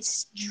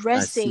 It's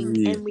I dressing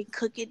see. and we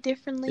cook it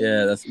differently.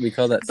 Yeah, we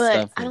call that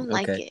But I stuffing. don't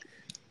like Okay. it.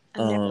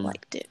 I've never Um,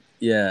 liked it.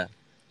 yeah,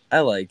 I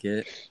like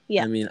it.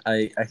 Yeah, I mean,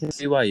 I can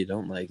see why you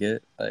don't like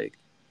it. Like,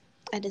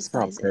 I it's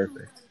not despise it.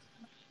 perfect.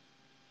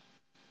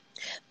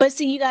 But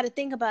see, you got to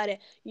think about it.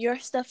 Your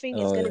stuffing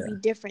is Oh going to yeah, be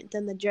different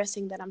than the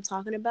dressing that I'm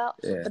talking about.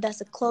 yeah. But that's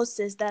the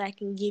closest that I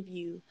can give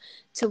you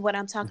to what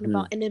I'm talking Hmm.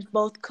 about. And it's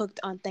both cooked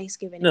on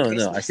Thanksgiving and No,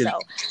 no, Christmas.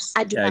 So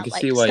I do I not can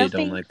see like why you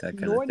don't stuffing, like that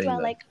kind of nor do thing I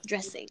though. like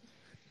dressing.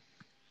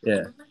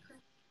 Yeah.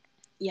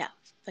 Yeah,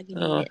 fucking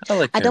hate Oh, it. I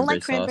like I don't cranberry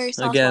like cranberry sauce.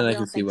 sauce Again, all the I way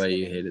can on see why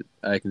you Thanksgiving. hate it.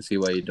 I can see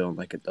why you don't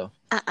like it though.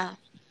 Uh-uh.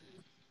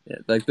 Yeah,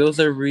 like those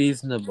are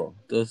reasonable.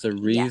 Those are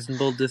Yeah,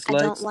 reasonable I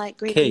don't dislikes. like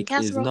green bean Cake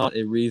is casserole. not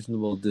a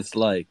reasonable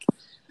dislike,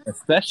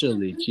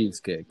 especially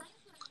cheesecake.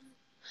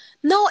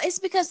 No, it's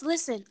because,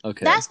 listen,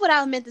 Okay. that's what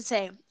I meant to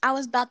say. I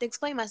was about to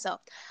explain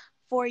myself.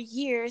 For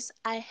years,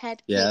 I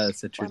had Yeah, cake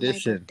it's a for my tradition.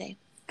 birthday.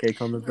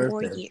 Cake on the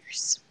 4 birthday.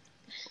 years.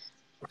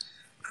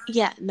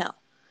 Yeah, no.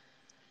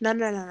 No,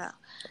 no, no, no.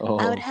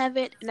 I would Oh, have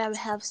it, and I would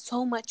have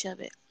so much of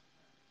it.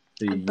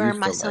 so you I burn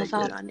used to myself like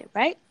out it. on it,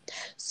 right?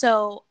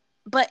 So,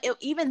 but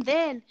even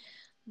then,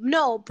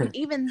 no,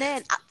 even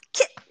then,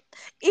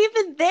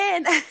 even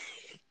then,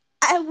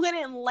 I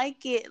wouldn't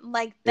like it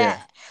like Yeah,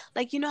 that.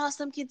 Like, you know how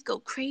some kids go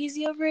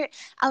crazy over it?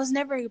 I was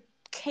never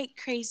cake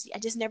crazy. I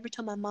just never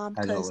told my mom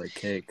I don't because like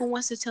cake. who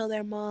wants to tell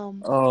their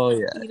mom Oh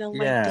yeah, you don't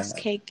like yeah. this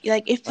cake?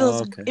 Like Oh,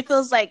 okay. it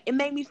feels like it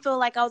made me feel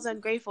like I was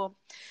ungrateful.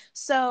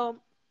 So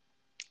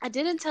I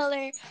didn't tell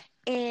her,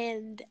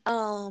 and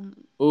I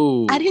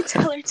Ooh, didn't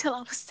tell her till I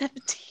was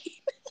 17.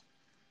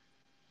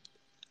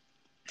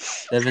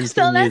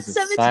 So 17 that's years of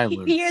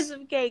 17 years silence.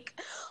 of cake.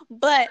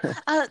 But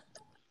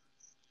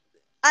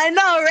I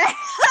know, right?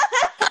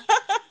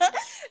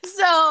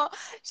 So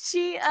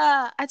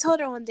I told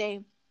her one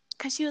day,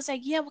 because she was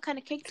like, yeah, what kind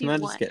of cake do Can you I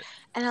just want? get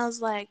And I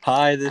was like,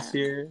 pie uh, this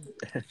year?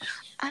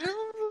 I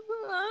don't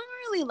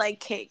really like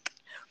cake.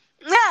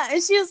 Yeah,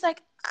 and she was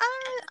like,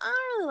 I don't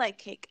really like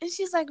cake. And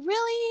she's like,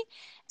 really?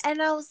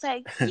 And I was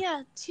like,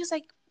 yeah. She was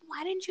like,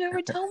 why didn't you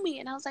ever tell me?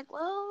 And I was like,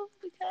 well,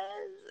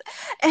 because.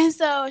 And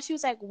so she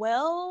was like,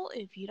 well,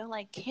 if you don't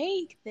like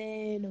cake,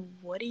 then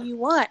what do you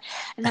want?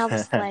 And I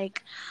was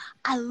like,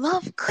 I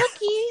love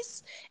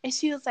cookies. And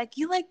she was like,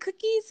 "You like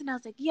cookies?" And I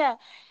was like, "Yeah."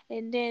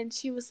 And then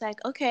she was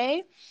like,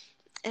 "Okay."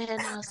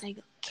 And I was like,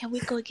 "Can we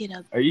go get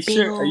a Are you big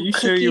sure? Are old you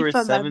sure you cookie were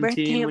for my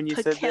birthday 17 and when you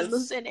put said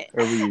candles this, in it?"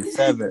 or were you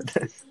 7?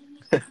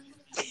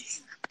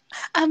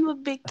 I'm a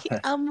big kid.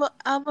 I'm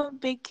a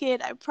big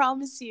kid. I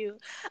promise you.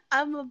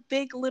 I'm a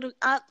big little.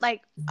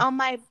 Like on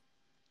my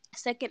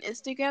second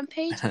Instagram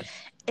page,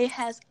 it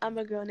has "I'm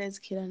a grown ass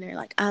kid" on there.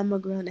 Like I'm a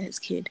grown ass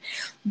kid.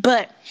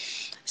 But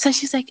so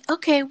she's like,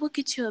 "Okay, we'll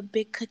get you a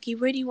big cookie.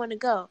 Where do you want to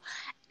go?"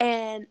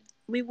 And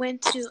we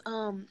went to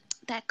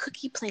that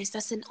cookie place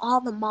that's in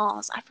all the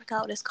malls. I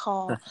forgot what it's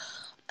called.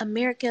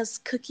 America's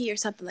Cookie or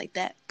something like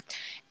that.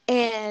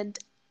 And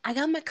I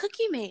got my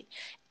cookie made,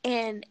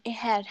 and it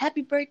had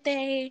 "Happy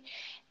Birthday,"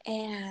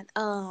 and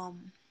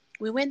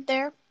we went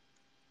there,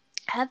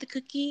 had the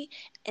cookie,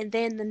 and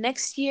then the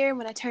next year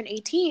when I turned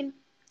 18,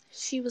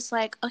 she was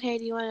like, "Okay,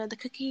 do you want another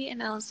cookie?"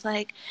 And I was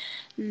like,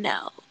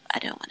 "No, I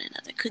don't want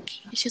another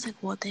cookie." And she's like,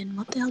 "Well, then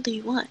what the hell do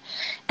you want?"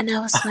 And I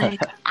was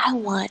like, "I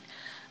want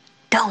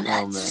Oh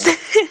donuts." man.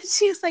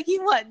 She was like,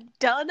 "You want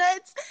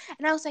donuts?"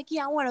 And I was like,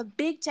 "Yeah, I want a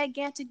big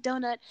gigantic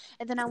donut,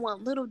 and then I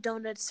want little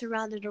donuts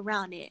surrounded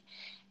around it."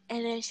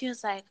 And then she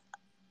was like,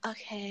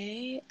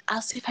 "Okay,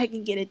 I'll see if I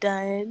can get it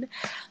done."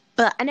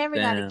 But I never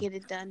got to Damn. get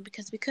it done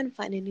because we couldn't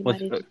find What?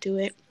 anybody to do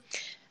it.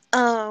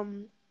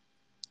 Um,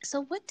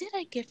 so what did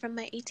I get from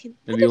my 18th?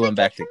 What Maybe you did I went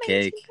get back for to my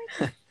 18th cake.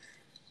 birthday?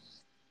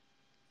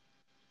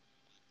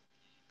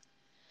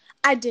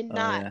 I did Oh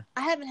not. yeah.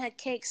 I haven't had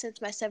cake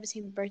since my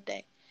 17th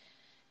birthday.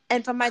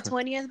 And for my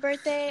 20th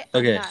birthday, I'm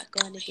Okay. not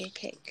going to get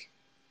cake.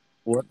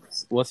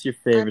 What's your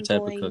favorite I'm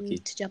type of going cookie?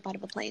 to jump out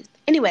of a plane.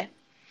 Anyway,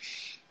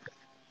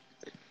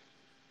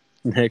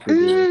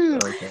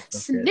 Snickerdoodle. Okay.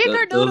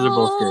 Okay. Those are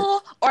both good.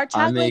 snickerdoodle or I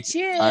chocolate make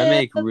I chip.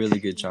 make really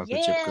good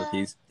chocolate chip Yeah.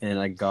 cookies, and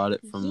I got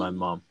it from my Yeah.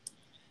 mom.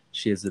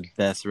 She has the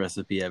best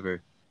recipe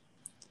ever.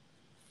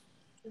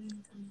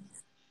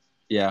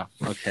 Yeah.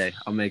 Okay.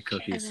 I'll make I'm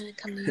cookies. gonna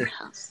come to your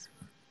house.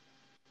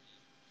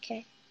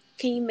 Okay.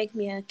 Can you make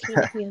me a big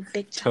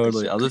chocolate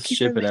Totally. chip I'll just cookie for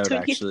ship it my out.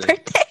 20th Actually.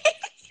 birthday?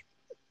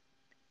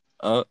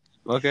 Oh.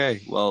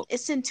 Okay. Well,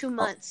 It's in 2 I'll,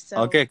 months,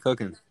 I'll so get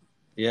cooking.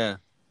 Yeah.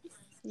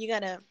 you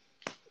gotta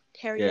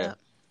hurry Yeah. up.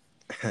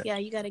 Yeah,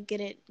 you gotta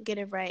get it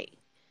right.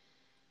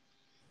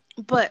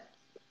 But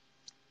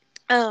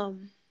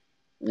um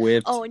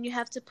Whipped. oh, and you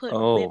have to put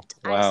Oh. whipped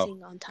Wow.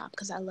 icing on top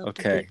because I love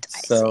the Okay. whipped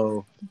icing.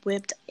 So.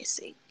 Whipped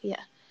icing. Yeah.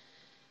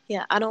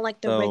 Yeah, I don't like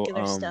the So.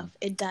 regular stuff.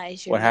 It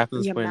dyes What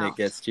happens your when it mouth.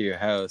 gets to your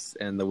house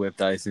and the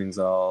whipped icing's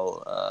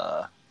all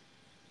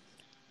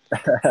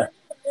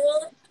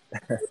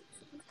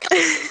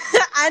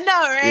I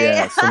know,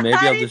 Yeah, right? so maybe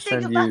I I'll didn't just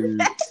think send about you.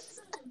 that.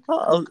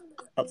 I'll,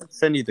 I'll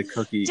send you the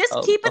cookie. Just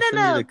I'll keep I'll it in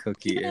send you the a keep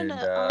cookie it in and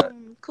a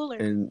cooler.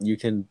 you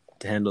can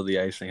handle the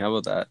icing. How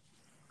about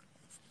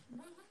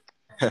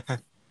that?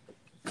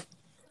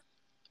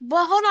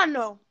 But hold on,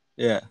 no.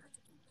 Yeah,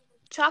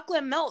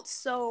 Chocolate melts,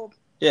 so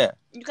yeah.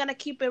 you gotta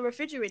keep it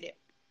refrigerated.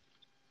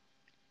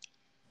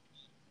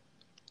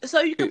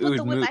 So you can It put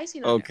the would whipped move.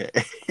 icing on there.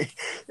 Okay,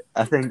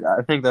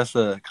 I think that's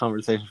a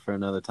conversation for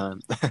another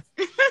time.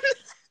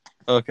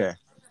 Okay,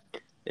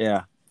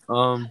 yeah.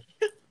 I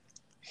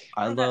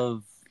Okay.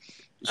 love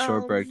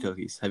shortbread Um.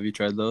 cookies. Have you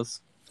tried those?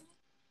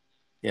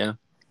 Yeah.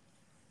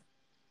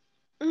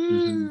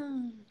 Hmm.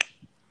 Mmm.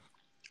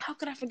 How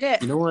could I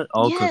forget? You know what?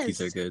 All cookies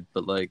are Yes. good,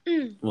 but like,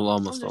 Mm. well, Those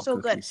almost are all so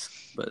good.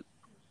 cookies, but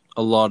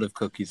a lot of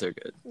cookies are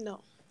good.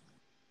 No.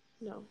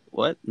 No.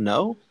 What?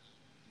 No?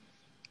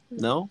 No.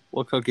 No?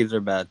 What cookies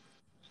are bad?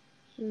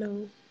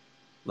 No.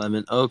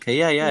 Lemon. Okay,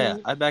 yeah.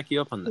 No. I back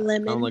you up on that. I don't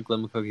Lemon. like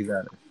lemon cookies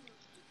either.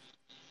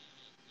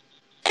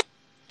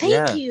 Thank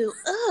Yeah. you.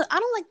 Ugh, I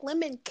don't like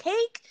lemon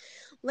cake,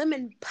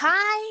 lemon pie.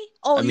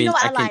 Oh, I you know mean,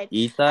 what? I I can lied.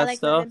 eat I that like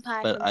stuff, lemon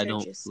pie but from I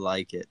don't churches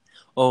like it.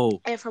 Oh,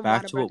 and from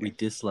back to what we Whataburger.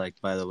 dislike,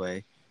 by the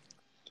way.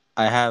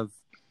 I have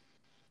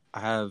I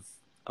have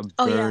a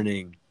Oh yeah.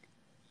 burning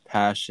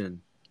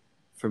passion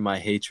for my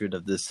hatred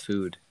of this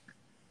food.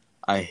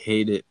 I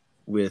hate it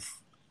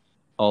with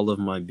all of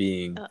my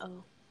being.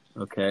 Uh-oh.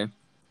 Okay?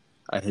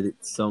 I hate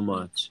it so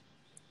much.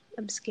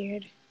 I'm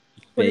scared.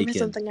 What if it's Bacon.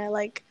 something I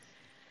like?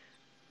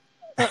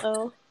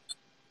 Uh-oh.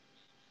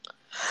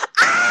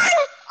 Ah!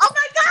 Oh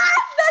my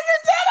god! No, you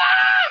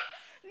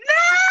didn't!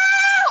 No!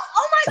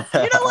 Oh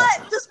my, you know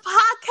what? This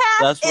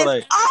That's podcast what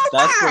is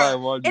I over!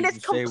 wanted And you it's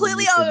to say when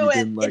completely you said over you with.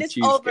 didn't It like is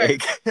over.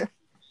 cheesecake.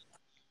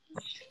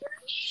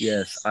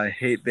 Yes, I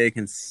hate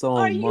bacon so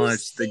Are you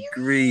much. The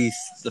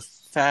grease, the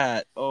serious?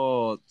 fat.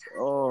 Oh.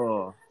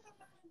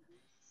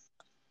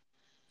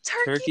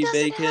 Turkey Turkey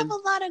doesn't have bacon. a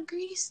lot of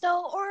grease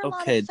though, or a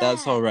lot of Okay,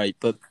 that's all fat. right.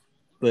 But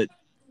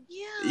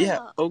yeah, Yeah.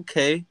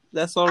 okay,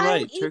 that's all I don't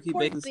right. eat Turkey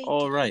pork bacon's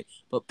all bacon. right.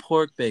 But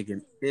pork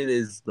bacon, it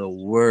is the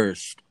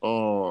worst.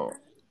 Oh,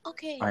 I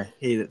Okay.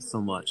 hate it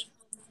so much.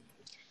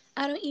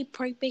 I don't eat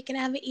pork bacon. I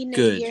haven't eaten it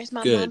in Good, years.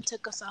 My mom good.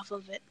 took us off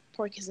of it.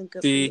 Pork isn't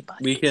good for your See,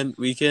 body.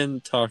 we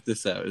can talk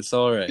this out. It's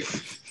all right.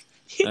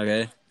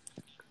 Okay.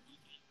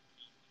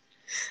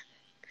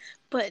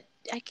 But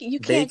you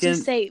can't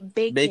just Bacon, say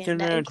bacon. bacon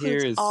That around here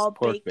includes is all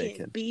pork bacon,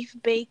 bacon. beef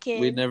We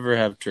bacon. never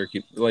have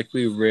turkey. Like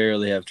we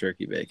rarely have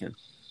turkey bacon.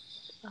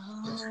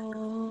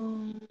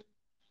 Oh,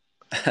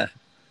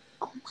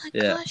 oh my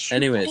Yeah. gosh, you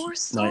Anyways, poor my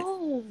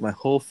soul. my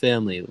whole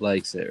family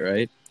likes it,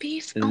 right?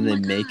 Beef. And Oh then they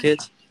my make gosh.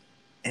 it,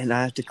 and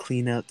I have to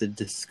clean out the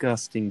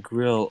disgusting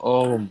grill.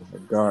 Oh my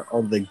god,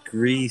 all the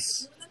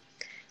grease.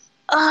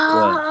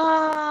 What?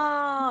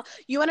 Oh,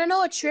 you want to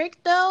know a trick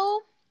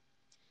though?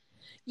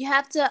 You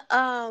have to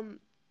um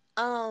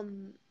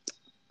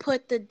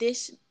put the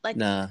dish like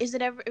Nah. is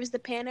the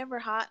pan ever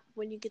hot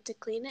when you get to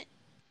clean it?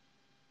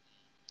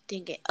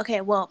 Dang it.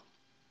 Okay, well,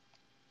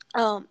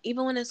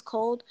 even when it's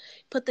cold,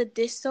 put the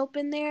dish soap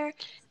in there,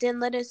 then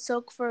let it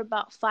soak for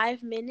about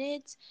 5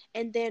 minutes,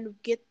 and then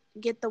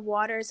get the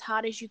water as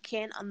hot as you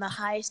can on the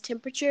highest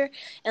temperature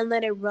and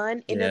let it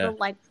run, and Yeah. it'll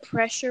like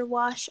pressure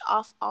wash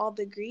off all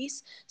the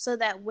grease so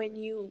that when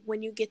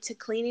you get to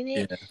cleaning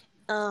it,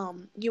 Yeah.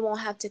 you won't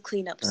have to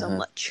clean up so Uh-huh.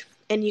 much.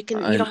 And you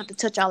don't I'm. have to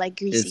touch all that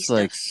greasy It's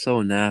like stuff.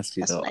 so nasty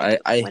That's though. what I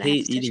do I when I have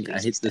hate to touch eating. I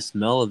greasy hate the stuff.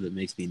 smell of it.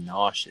 Makes me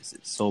nauseous.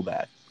 It's so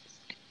bad.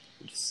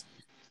 Just,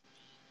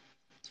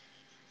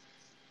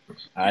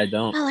 I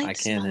don't. I I like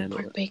the can't smell of handle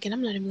pork it. bacon.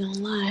 I'm not even gonna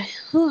lie.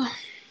 Whew.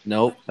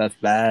 Nope, that's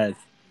bad.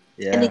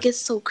 And it Yeah. gets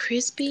so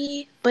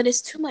crispy, but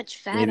it's too much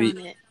fat Maybe on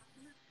it.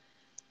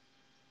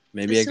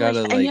 maybe It's I too much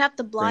gotta fat, and you like have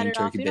to blot bring it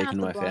off. turkey You don't have bacon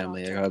to to my blot off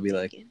family. I gotta turkey be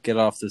like, bacon. get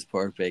off this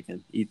pork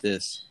bacon. Eat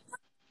this.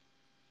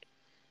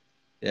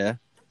 Yeah.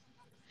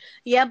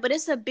 Yeah, but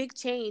it's a big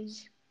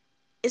change.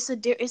 It's a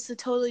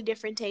totally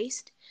different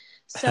taste.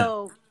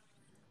 So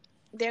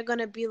they're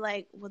gonna be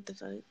like, "What the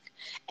fuck?"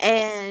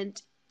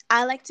 And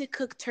I like to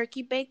cook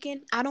turkey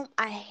bacon.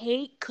 I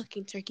hate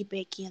cooking turkey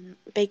bacon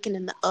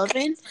in the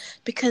oven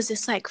because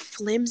it's like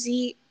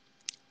flimsy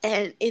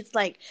and it's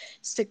like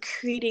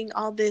secreting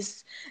all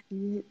this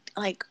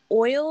like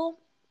oil,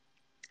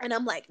 and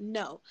I'm like,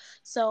 no.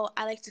 So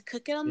I like to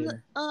cook it on the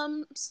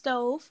Yeah.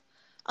 stove,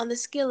 on the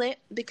skillet,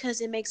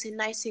 because it makes it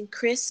nice and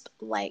crisp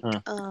like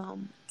Huh.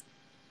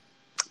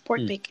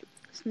 pork Hmm. bacon.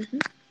 Hmm.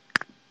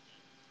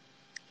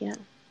 Yeah.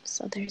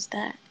 So there's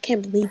that.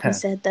 Can't believe he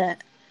said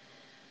that.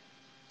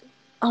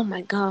 Oh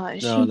my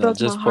gosh, No, he no, broke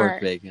my just pork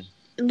heart. bacon.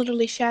 It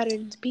literally shattered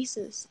into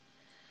pieces.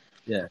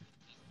 Yeah.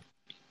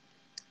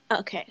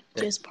 Okay,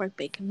 Yeah. just pork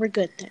bacon. We're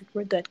good then.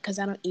 We're good because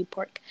I don't eat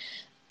pork.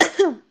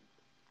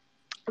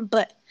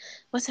 But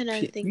what's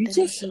another thing that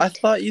I I hate?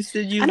 thought you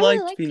said I you don't really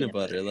liked like peanut peanut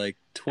butter butter. like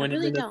I 20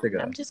 really minutes don't. ago.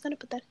 I'm just gonna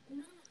put that.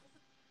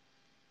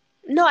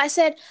 No, I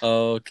said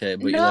Oh, okay,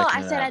 but you no. like them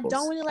I in said I don't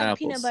apples. really like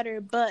peanut Apples.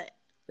 butter, but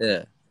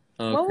Yeah.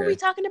 what were we Okay.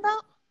 talking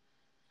about?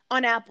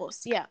 On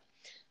apples, yeah.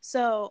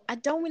 So I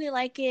don't really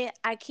like it.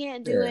 I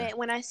can't do Yeah. it.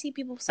 When I see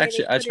people say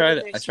they Actually, put it in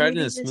their I tried it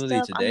in a smoothies and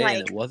smoothie stuff, I'm today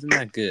and it like, wasn't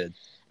that good.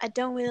 I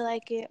don't really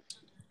like it.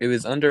 It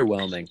was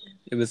underwhelming.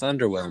 It was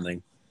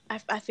underwhelming.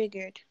 I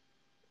figured.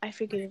 I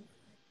figured.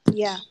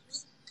 Yeah,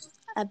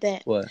 I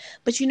bet. What?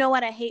 But you know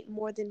what I hate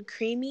more than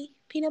creamy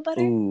peanut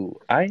butter? Ooh,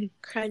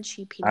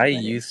 Crunchy I peanut butter.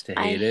 used to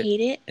I hate it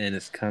hate it and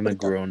it's kind of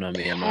with a grown on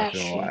me, I'm not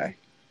gonna passion. lie.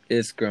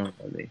 It's grown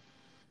on me.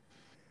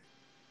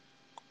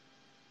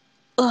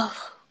 Ugh.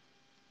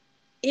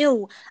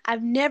 Ew.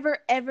 I've never,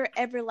 ever,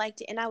 ever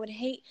liked it. And I would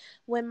hate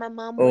when my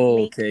mom would Oh,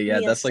 make okay, yeah,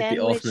 me a that's like the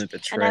sandwich ultimate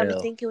and I would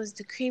betrayal. think it was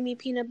the creamy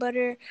peanut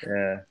butter.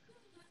 Yeah.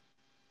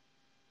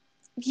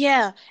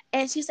 Yeah.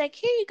 And she's like,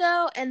 here you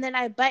go. And then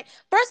I bite.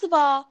 First of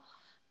all,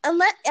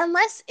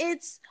 unless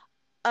it's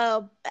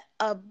a,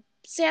 a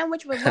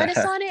sandwich with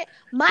lettuce on it,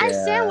 my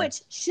Yeah.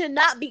 sandwich should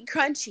not be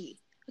crunchy.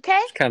 Okay?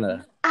 It's kind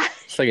of, I,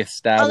 it's like a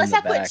stab in unless the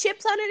I put back.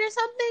 chips on it or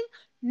something,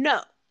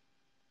 no.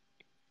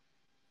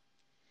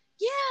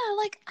 Yeah,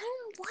 like I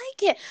don't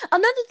like it.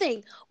 Another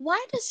thing,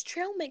 why does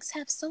trail mix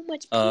have so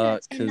much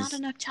peanuts and not Because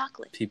enough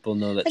chocolate? people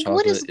know that Like,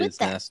 what chocolate is with is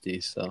that?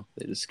 nasty, so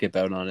they just skip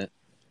out on it.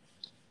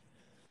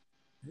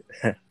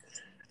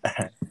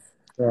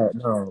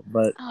 No,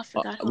 but Oh, I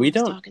forgot who I we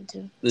was don't. talking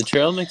to. The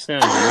trail mix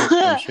around here,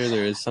 I'm sure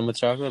there is some with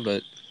chocolate,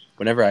 but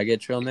whenever I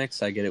get trail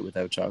mix, I get it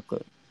without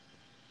chocolate.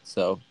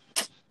 So,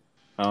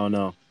 I don't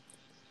know.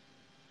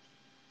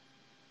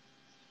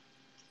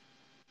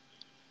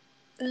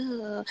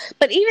 Ugh.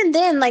 But even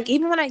then, like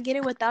even when I get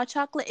it without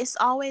chocolate, it's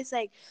always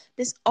like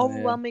this Oh, yeah.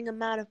 overwhelming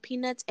amount of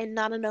peanuts and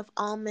not enough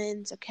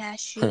almonds or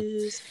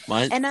cashews.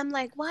 Mine, And I'm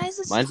like, why is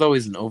this so mine's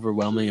always an many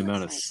overwhelming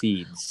amount peanuts? of Like,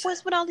 seeds.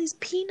 what's with all these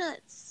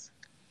peanuts?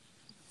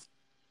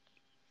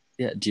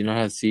 Yeah, do you not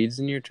have seeds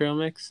in your trail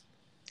mix?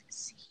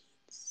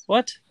 Seeds.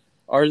 What?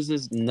 Ours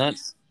is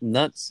nuts,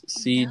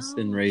 seeds,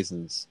 and No.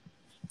 raisins.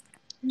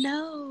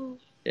 No.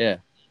 Yeah.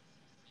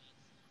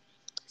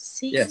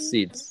 Yeah, Seeds.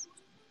 seeds.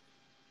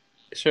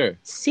 Sure.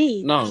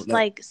 No, Seeds.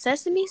 Like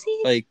sesame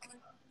seeds? like,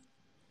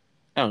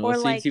 I don't know, Or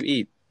seeds you like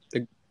eat.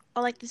 The,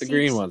 or like the the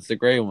green seeds. ones, the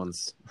gray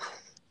ones.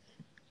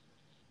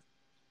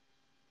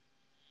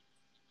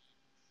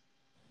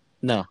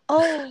 No.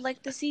 Oh,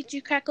 like the seeds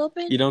you crack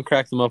open? You don't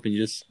crack them open,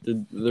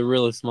 they're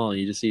really small,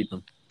 you just eat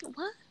them.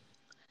 What?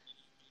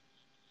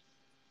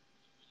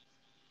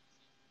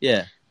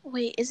 Yeah.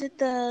 Wait, is it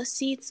the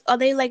seeds? Are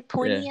they like Yeah.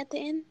 pointy at the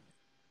end?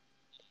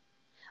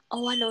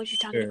 Oh, I know what you're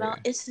talking about.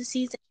 Or It's the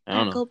seeds that I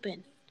don't crack know.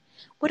 open.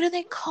 What are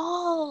they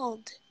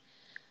called?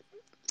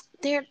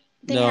 They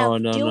No,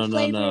 have no, dill no, no,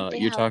 flavored. no. They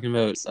You're have talking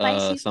about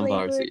spicy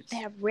sunflower flavored. They seeds.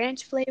 have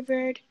ranch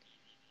flavored.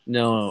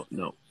 No,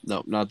 no,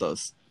 no, not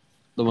those.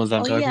 The ones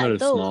I'm Oh talking yeah, about are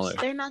those. smaller.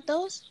 They're not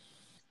those.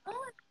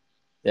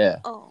 Yeah,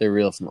 Oh, they're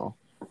real small.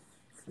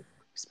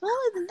 smaller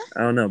than that.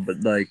 I don't know,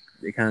 but like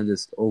they kind of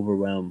just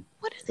overwhelm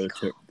What are they the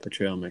called?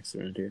 trail mix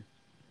around here.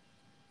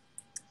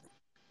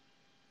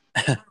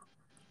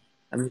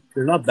 I mean,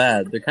 they're not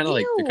bad. They're kind of Ew.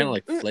 like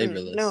Mm-mm.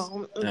 flavorless.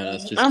 No. I don't know.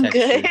 It's Mm-mm. just I'm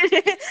good.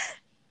 texture.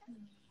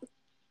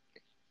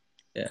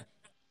 Yeah.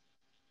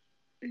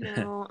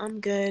 No, I'm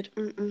good.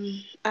 Mm-mm.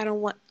 I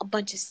don't want a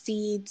bunch of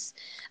seeds.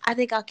 I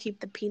think I'll keep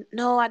the peanut.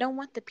 No, I don't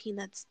want the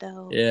peanuts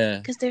though, Yeah.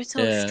 because they're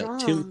so Yeah.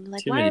 strong.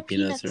 Like, Too why many are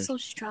peanuts peanuts are so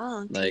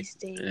strong like.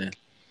 tasting? Eh.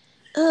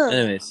 Ugh,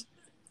 Anyways,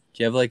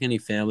 do you have like any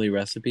family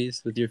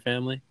recipes with your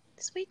family?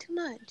 it's way too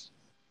much.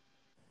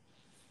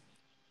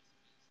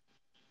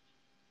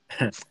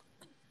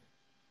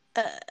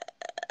 Uh,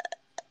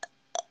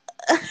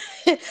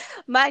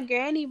 my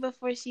granny,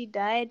 before she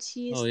died,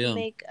 she Oh, used to yum.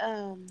 make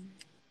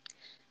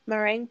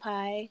meringue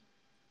pie.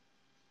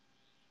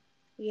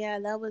 Yeah,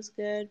 that was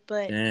good,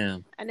 but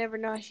Damn. I never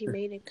know how she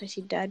made it because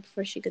she died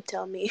before she could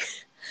tell me.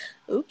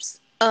 Oops.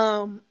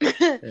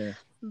 Yeah.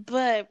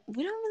 But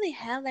we don't really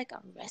have like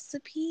a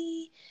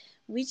recipe.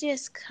 We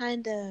just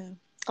kind of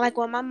like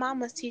when my mom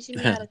was teaching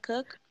me how to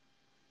cook,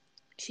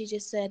 she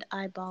just said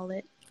eyeball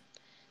it.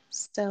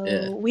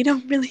 Yeah. So we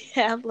don't really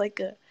have like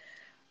a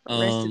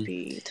Um,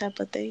 recipe type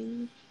of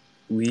thing.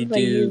 we What about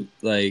do you?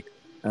 like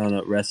I don't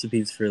know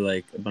recipes for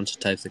like a bunch of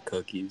types of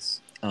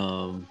cookies.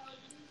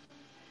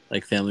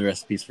 Like family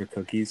recipes for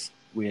cookies.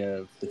 We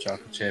have the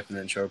chocolate chip and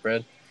then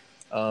shortbread.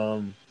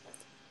 Um,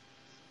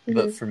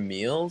 but Mm-hmm. for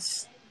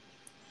meals,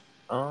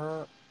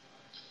 uh,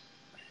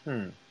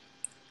 hmm,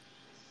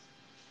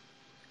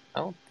 I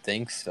don't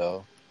think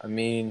so. I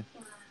mean,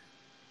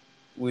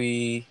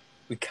 we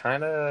we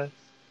kind of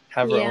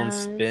have our own Yeah.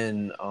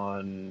 spin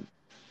on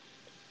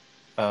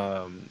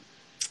um,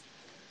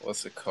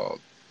 what's it called?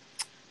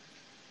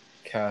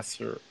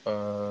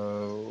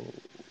 Casserole,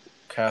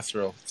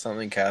 casserole,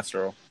 something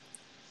casserole.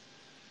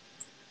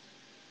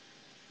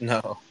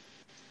 No,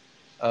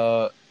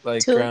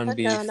 like ground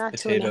Tuna? No, beef, not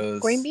tuna.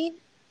 Green potatoes, bean?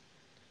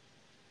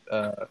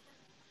 uh,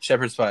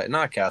 shepherd's pie,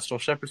 not casserole,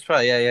 shepherd's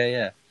pie. Yeah, yeah,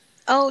 yeah.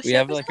 Oh, We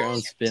have shepherd's like our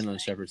own pie? spin on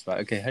shepherd's pie.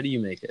 Okay, how do you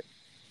make it?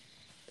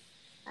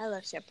 I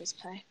love shepherd's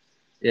pie.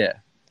 Yeah.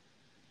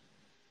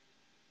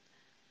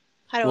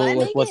 How do Well, I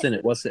like make what's it? in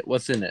it?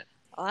 What's in it?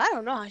 Oh, I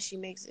don't know how she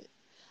makes it.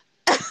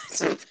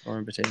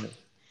 Corn, potatoes,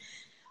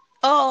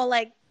 Oh,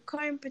 like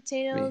corn, meat.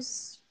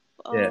 potatoes,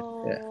 Yeah,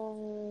 yeah.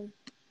 oh,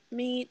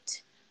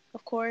 meat,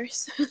 of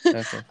course.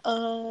 Okay.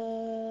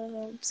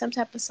 Some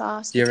type of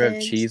sauce Do you ever have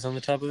depends. cheese on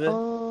the top of it?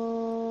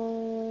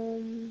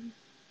 Um,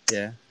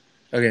 Yeah.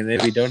 Okay,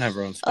 maybe we don't have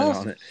our own spin of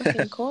on it.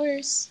 fucking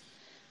course.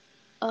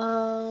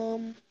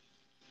 Um,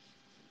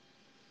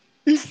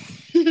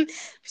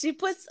 she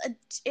puts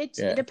it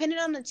Yeah, depending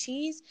on the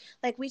cheese.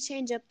 Like we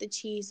change up the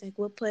cheese. Like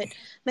we'll put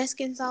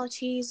Mexican style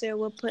cheese, or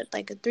we'll put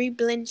like a 3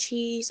 blend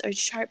cheese or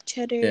sharp yeah.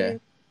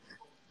 cheddar.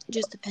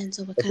 Just depends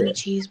on what kind Okay. of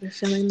cheese we're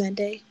feeling that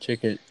day.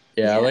 Chicken.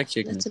 Yeah, I Yeah, like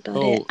chicken. that's about it.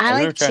 Oh, I I've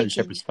never like tried chicken.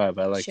 shepherd's pie,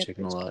 but I like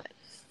chicken a Shepherd's lot.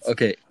 pie.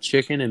 Okay,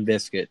 chicken and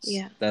biscuits.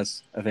 Yeah,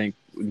 That's I think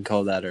we can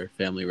call that our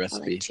family I like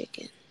recipe.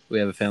 chicken. We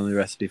have a family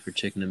recipe for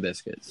chicken and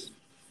biscuits.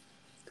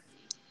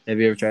 Have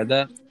you ever tried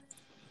that?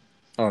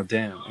 Oh,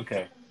 damn.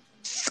 Okay.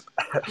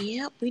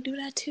 Yep, we do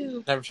that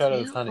too. Never tried it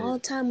with Yep, honey. all the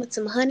time with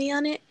some honey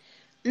on it.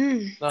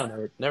 Mmm.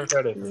 No, never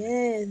tried it with honey.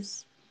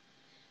 Yes.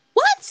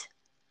 What?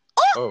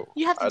 Oh, Oh,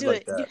 you have to I'd do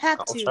like it. You that. have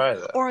I'll to. try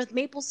that. Or with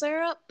maple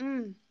syrup.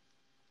 Mmm.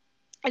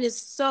 It is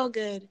so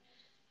good.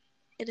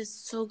 It is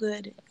so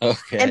good.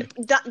 Okay.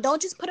 And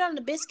don't just put it on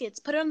the biscuits.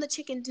 Put it on the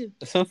chicken too.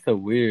 That sounds so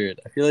weird.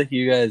 I feel like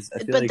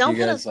But don't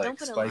put a like don't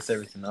put a lot spice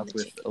everything on the up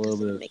with chicken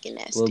because it'll make it a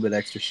little nasty. bit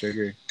extra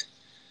sugar.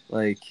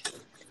 Like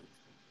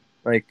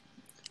like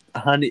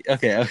honey.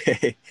 Okay,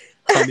 okay.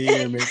 Honey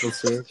and maple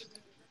syrup.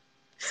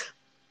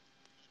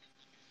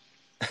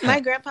 My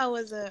grandpa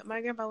was a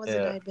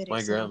Yeah, diabetic,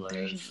 my so grandma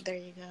is. there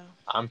you go.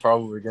 I'm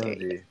probably There gonna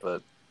you go. be,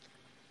 but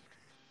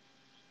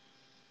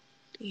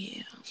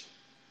Yeah.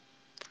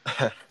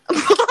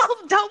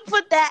 Don't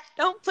put that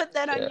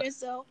on yeah.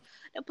 yourself.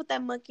 Don't put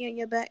that monkey on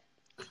your back.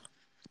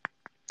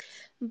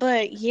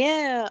 But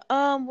yeah,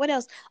 what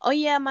else? Oh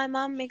yeah, my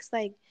mom makes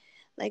like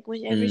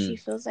whenever she Mm.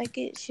 feels like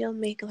it, she'll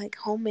make like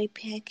homemade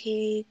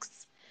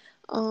pancakes.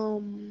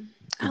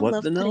 I What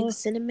love putting vanilla?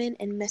 cinnamon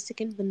and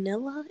Mexican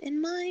vanilla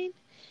in mine.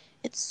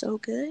 It's so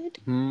good.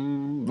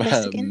 Hmm.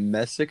 Mexican.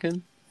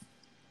 Mexican?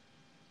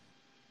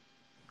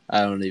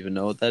 I don't even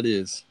know what that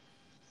is.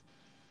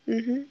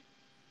 Mhm.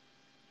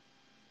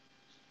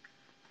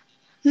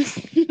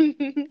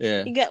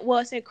 Yeah. You got well,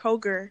 I said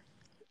Kroger,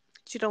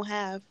 that you don't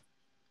have.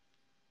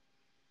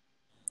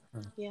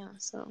 Yeah,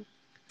 so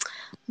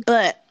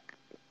but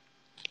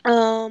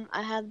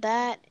I have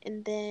that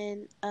and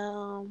then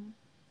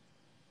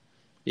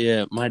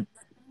Yeah, my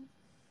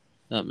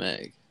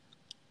nutmeg.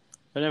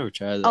 I never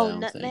tried that. Oh, I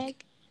don't think. nutmeg.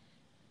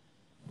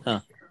 Huh.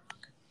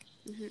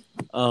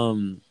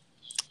 Hmm.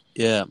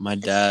 Yeah, my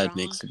It's dad strong.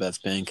 makes the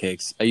best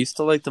pancakes. I used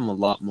to like them a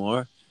lot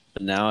more,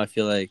 but now I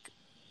feel like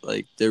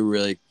they're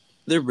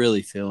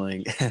really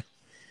filling.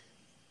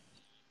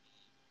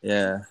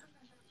 Yeah.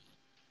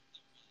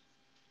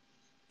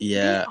 They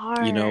Yeah.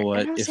 You know are. I what?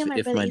 remember If seeing my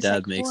if brother my eats dad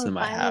like makes 4 or them,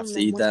 I 5 of have them to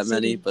in eat one that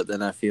many, sitting. but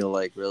then I feel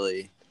like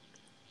really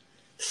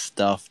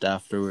stuffed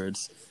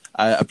afterwards.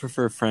 I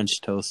prefer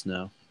French toast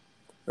now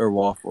or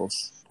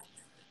waffles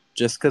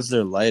just because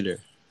they're lighter.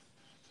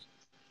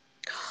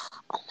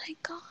 Oh my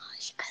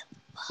gosh.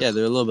 Yeah,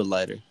 they're a little bit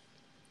lighter.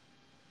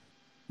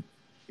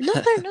 No,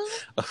 they're not.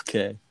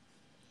 Okay.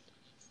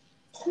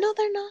 No,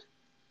 they're not.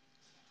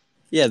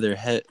 Yeah,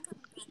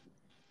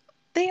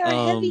 They are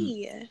um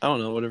heavy. I don't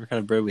know, whatever kind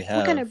of bread we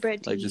What kind have, of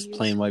bread do like you just use?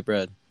 plain white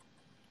bread.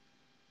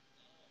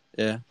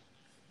 Yeah.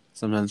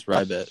 Sometimes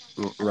I like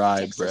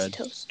rye Texas bread.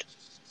 toast.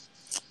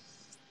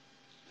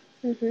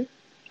 Mhm.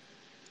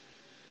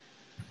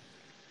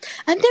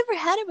 I've never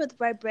had it with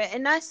rye bread,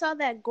 and I saw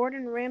that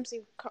Gordon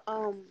Ramsay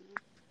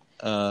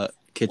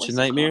Kitchen what's it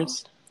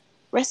nightmares. called,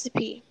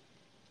 recipe.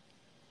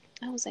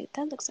 I was like,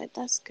 that looks like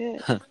that's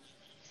good.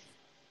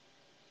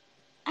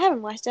 I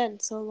haven't watched that in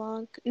so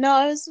long.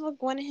 No, it was like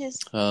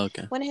Oh,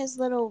 okay. one of his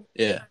little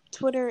Yeah.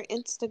 Twitter,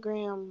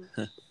 Instagram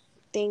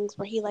things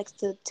where he likes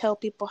to tell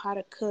people how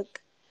to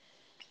cook.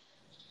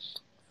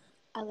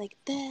 I like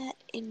that,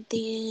 and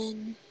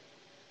then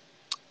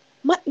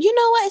you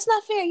know what? It's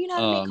not fair. You know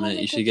how to Oh make man, you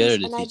homemade should get cookies, her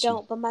to and I teach you.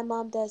 don't, but my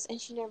mom does, and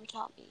she never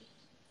taught me.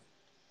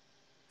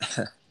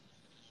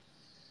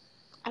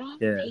 I don't have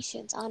the Yeah.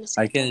 patience,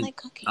 honestly. I I don't can. like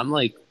cooking. I'm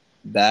like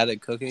bad at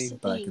That's the cooking,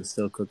 but I can thing.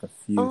 still cook a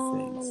few Let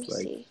things. me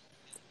Like see.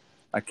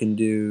 I can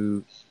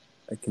do,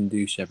 I can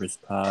do shepherd's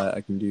pie.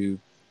 I can do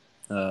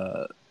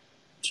uh,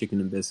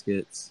 chicken and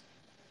biscuits,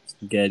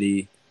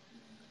 spaghetti,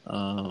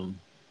 um,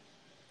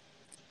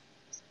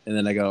 and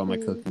then I got all my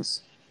Mm.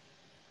 cookies.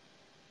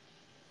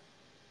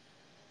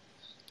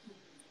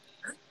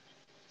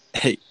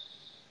 Hey,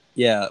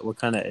 yeah. What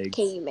kind of Can eggs?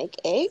 you make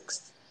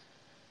eggs?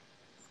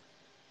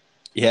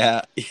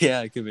 Yeah, yeah.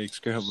 I can make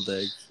scrambled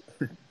eggs.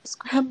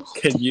 Scrambled.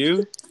 Can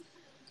you?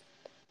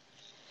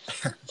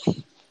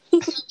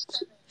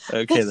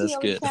 Okay, That's the that's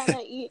only good. kind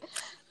I eat.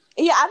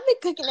 Yeah, I've been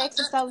cooking eggs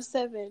since I was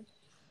 7.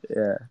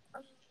 Yeah, I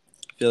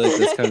feel like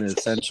that's kind of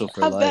essential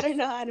for I life. better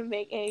know how to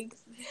make eggs.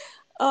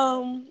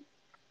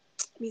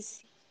 Let me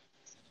see.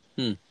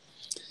 Hmm.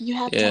 You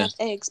have to Yeah, have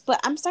eggs, but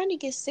I'm starting to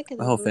get sick of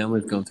my them. whole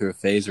family's going through a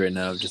phase right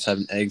now of just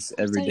having eggs I'm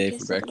every starting to day get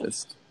for sick of them.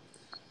 breakfast.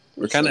 Let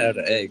We're me kind of see. out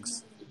of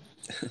eggs.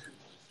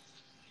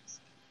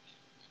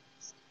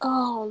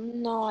 Oh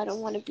no, I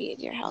don't want to be at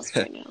your house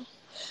right now.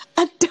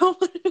 I don't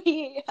want to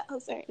be at your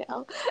house right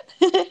now.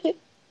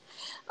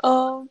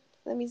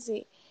 Let me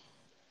see.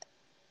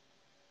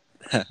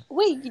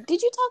 Wait,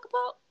 did you talk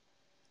about?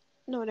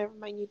 No, never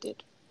mind. You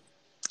did.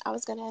 I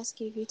was gonna ask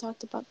you if you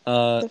talked about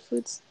uh, the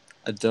foods.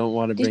 I don't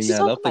want to Did bring you that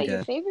talk up about your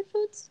again. favorite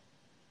foods?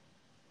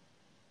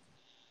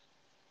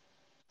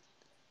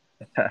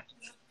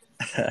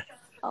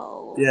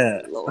 Oh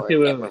Yeah. Okay. Lord, Wait,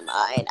 wait, never wait.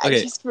 mind. I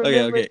Okay. just Okay.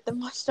 remembered Okay. the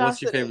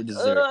What's your monstrosity. favorite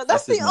dessert?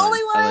 That's This is the mine. only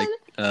I like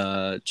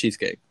one.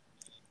 cheesecake.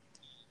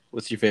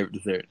 What's your favorite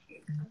dessert?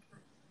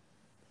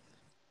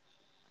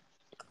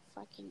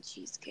 Fucking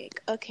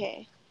cheesecake.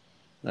 Okay,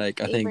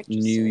 Like I think favorite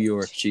New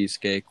York dessert.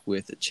 cheesecake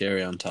with a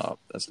cherry on top.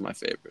 That's my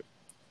favorite.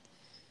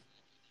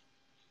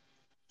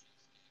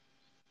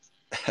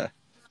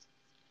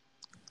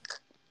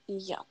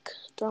 Yuck!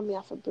 Throw me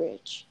off a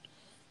bridge.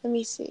 Let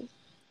me see.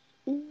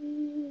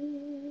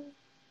 Mm.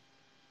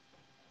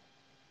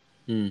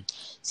 Hmm.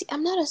 See,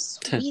 I'm not a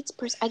sweets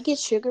person. I get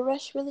sugar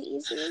rush really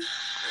easily.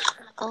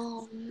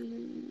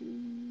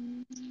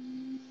 I'm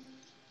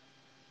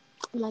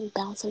like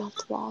bouncing off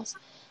the walls.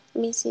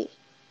 Let me see.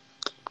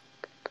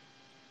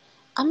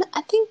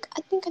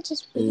 I think I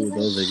just really Ooh, like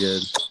those are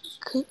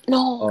good.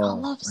 no, I Oh,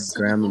 love my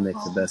grandma cinnamon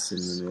makes the best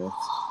rolls. cinnamon rolls.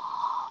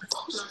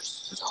 Those are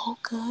so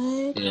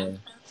good. Yeah.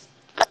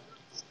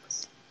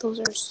 Those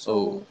are Oh.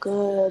 so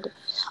good.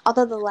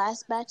 Although the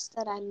last batch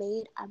that I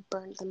made, I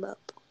burned them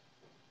up.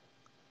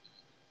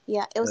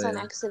 Yeah, it Oh was on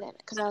yeah. accident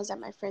because I was at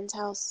my friend's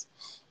house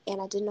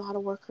and I didn't know how to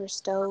work her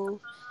stove.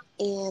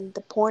 And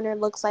the pointer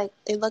looked like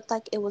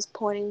it was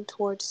pointing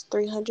towards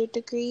 300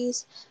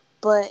 degrees,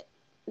 but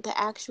the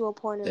actual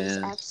pointer was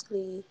Damn.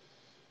 actually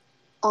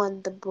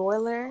on the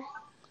broiler.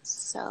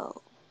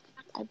 So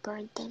I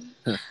burned them.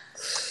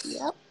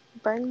 Yep,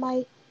 burned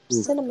my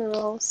Ooh. cinnamon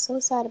rolls. So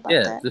sad about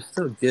Yeah, that. they're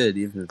still good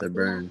even if they're Yeah,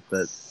 burned.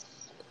 But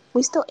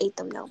we still ate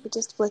them though. We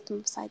just flipped them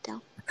upside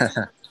down.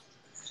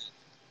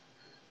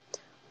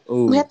 We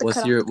oh, had to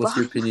cut off the what's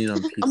your bottom. opinion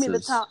on I mean the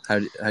pizzas? top. How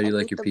do I you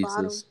like ate your the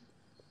bottom. pizzas?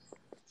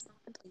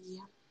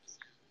 Yeah.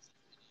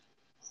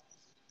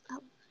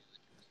 Oh,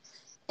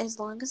 as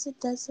long as it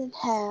doesn't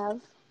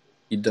have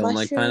You don't like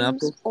mushrooms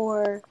pineapple?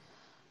 or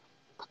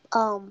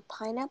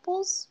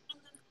pineapples.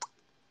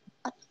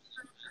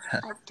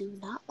 I do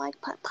not like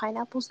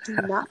pineapples. Do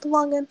not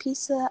belong in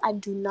pizza. I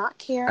do not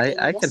care. I And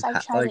I yes, can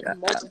I've tried like it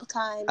multiple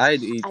times.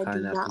 I'd eat I do not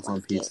pineapples on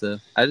like it.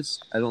 pizza. I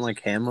don't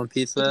like ham on It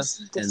pizza, is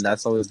and that's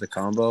disgusting. always the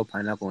combo,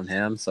 pineapple and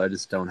ham. So I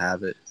just don't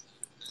have it.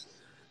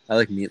 I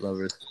like meat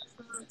lovers.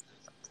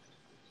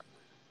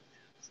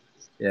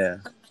 Yeah.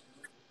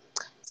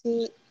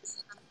 See,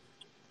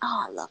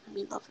 oh, I love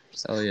meat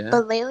lovers. Oh yeah.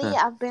 But lately,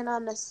 Huh. I've been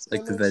on a Like the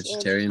spinach and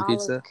vegetarian olive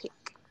pizza.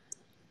 kick.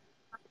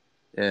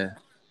 Yeah.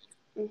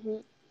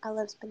 I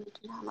love spinach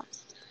and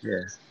olives.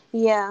 Yeah.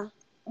 Yeah.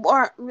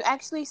 Or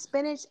actually,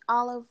 spinach,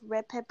 olive,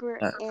 red pepper,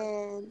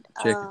 and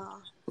Chicken.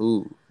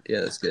 Ooh.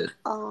 Yeah, that's good.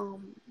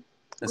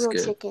 That's grilled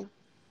good. chicken.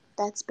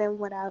 That's been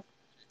what I've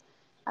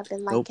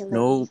been Nope. liking lately.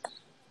 Nope.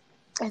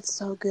 It's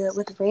so good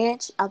with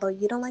ranch, although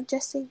you don't like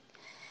dressing,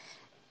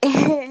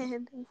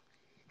 and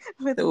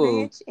with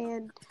Ooh. ranch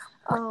and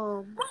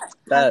hot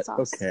That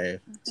sauce. okay.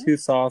 2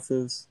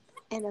 sauces.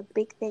 And a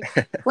big thing.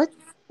 What?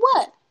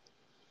 What?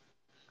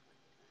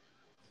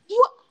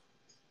 What?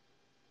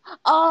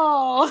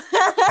 Oh.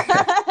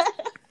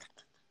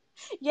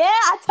 Yeah,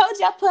 I told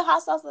you I put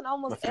hot sauce on My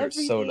almost favorite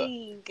soda.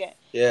 everything.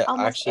 Yeah,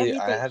 Almost actually,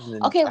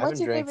 everything. Okay, I what's haven't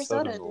your drank favorite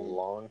soda soda in a then?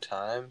 long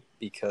time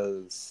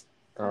because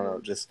I don't know,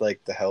 Mm-hmm. just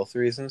like the health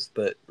reasons.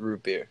 But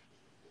root beer.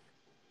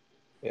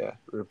 Yeah,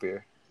 root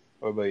beer.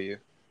 What about you?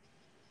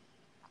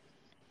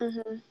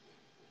 Mm-hmm.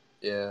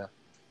 Yeah,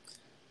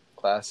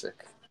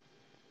 classic.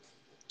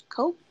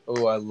 Coke.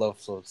 Oh, I love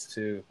floats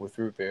too with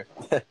root beer.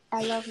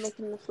 I love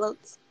making the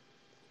floats.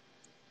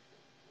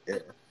 Yeah.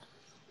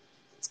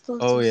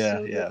 Floats Oh are yeah,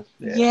 so yeah, good.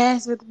 yeah.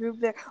 Yes, with root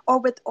beer or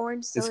with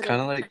orange It's soda.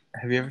 kind of like.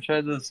 Have you ever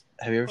tried those?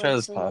 Have you ever tried Orange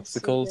those soda is so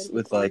popsicles good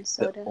with with like orange the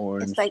soda. It's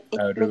orange like it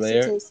outer makes it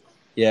layer? taste.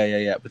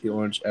 Yeah, with the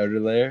orange outer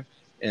layer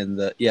and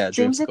the dreamsicles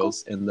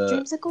Dreamsicles? and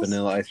the Dreamsicles?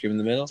 vanilla ice cream in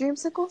the middle.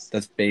 Dreamsicles?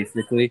 That's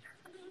basically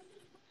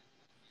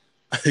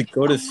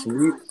go to Oh my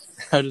sleep. god.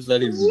 How does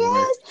that even work?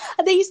 Yes!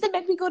 They used to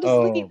make me go to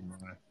Oh sleep.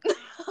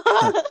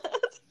 my.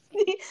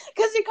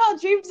 Because they're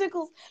called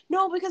dreamsicles.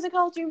 No, because they're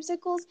called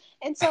dreamsicles.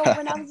 And so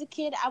when I was a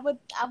kid, I would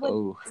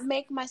Oh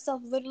make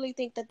myself literally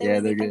think that they yeah,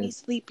 were they're making me good.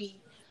 sleepy.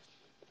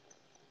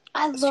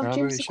 I love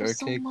Strawberry dreamsicles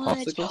so shortcake much.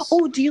 popsicles.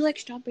 Oh, do you like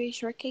strawberry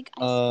shortcake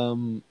ice I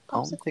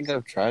don't think popsicles?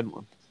 I've tried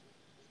one.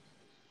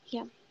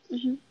 Yeah.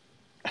 Mhm.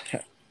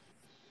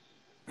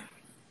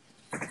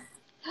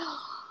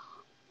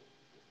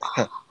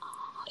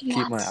 You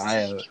Keep have my to eye see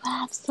if out. you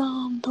have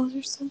some. Those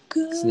are so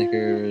good.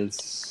 Snickers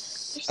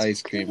They're so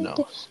ice cream. good.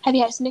 No. Have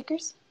you had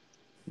Snickers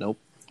Nope.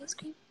 ice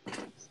cream?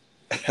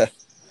 There's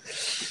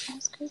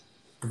Ice cream?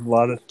 a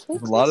lot of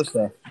there's a Twix lot ice of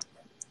cream? stuff.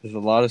 There's a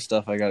lot of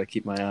stuff I gotta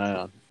keep my eye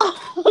on.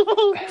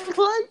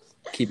 What?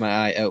 Keep my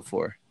eye out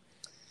for.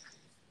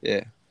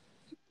 Yeah.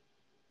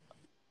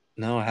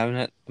 No, I haven't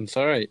had. I'm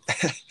sorry.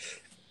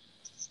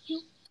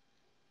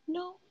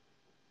 No.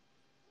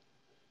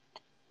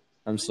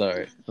 I'm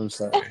sorry. I'm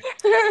sorry.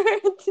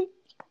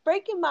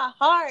 Breaking my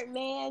heart,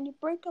 man. You're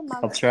breaking my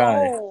I'll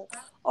try. soul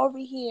over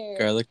here.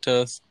 Garlic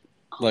toast,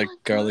 Oh like my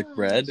garlic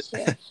bread.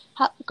 gosh.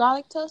 Yeah.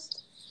 Garlic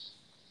toast?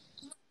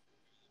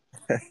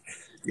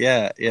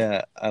 Yeah,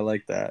 I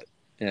like that.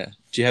 Yeah.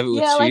 Do you have it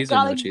with Yeah, I like cheese or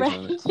no garlic cheese bread.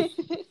 on it?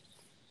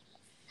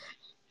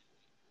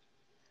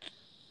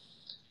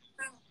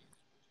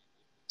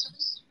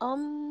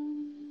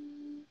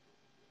 um.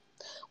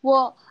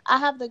 Well, I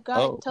have the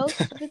garlic Oh,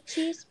 toast with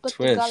cheese, but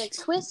the garlic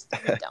twist.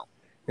 twist we don't.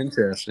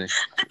 Interesting.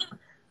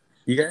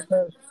 You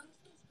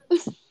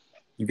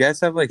guys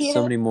have like so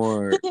Yeah. many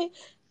more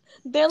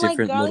They're like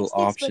different garlic little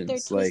sticks, but they're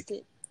options.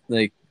 twisted.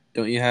 Like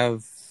don't you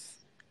have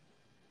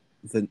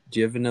the? Do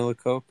you have vanilla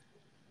Coke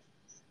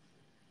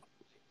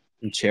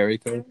and cherry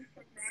Coke?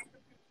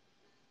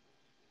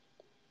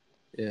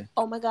 Yeah.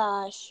 Oh my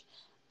gosh.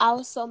 I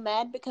was so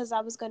mad because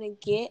I was going to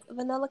get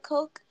vanilla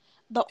Coke,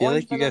 the I feel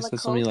orange like you guys vanilla have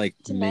so many Coke like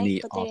tonight, mini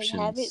but they didn't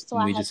have it, options, so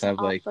and I we had just to have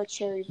opt like for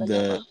cherry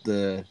vanilla.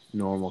 the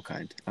normal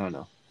kind. I don't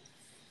know.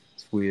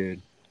 It's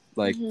weird.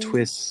 Like Mm-hmm.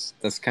 twists.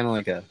 That's kind of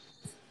like a.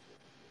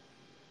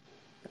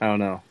 I don't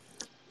know.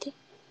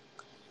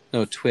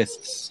 No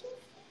twists.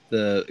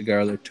 The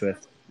garlic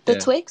twist. The Yeah.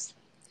 Twix?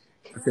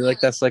 I feel like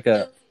that's like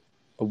a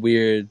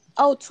weird.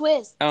 Oh,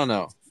 Twist. I don't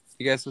know.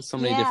 You guys have so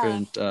many Yeah.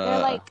 different They're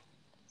like,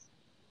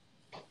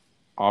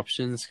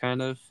 options,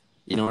 kind of.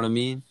 You know what I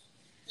mean?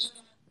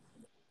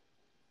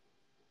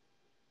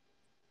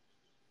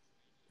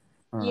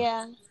 Huh.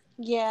 yeah.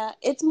 Yeah.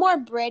 It's more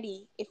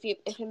bready if it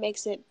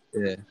makes it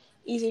Yeah.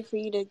 easier for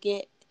you to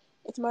get.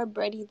 It's more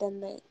bready than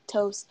the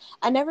toast.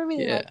 I never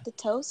really Yeah. liked the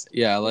toast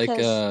Yeah. I like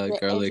because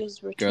the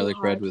edges were too garlic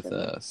bread hard with for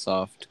me.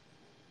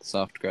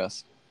 soft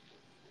crust.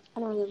 I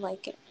don't really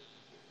like it.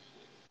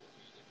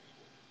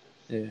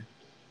 Yeah.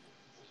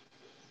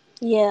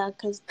 Yeah,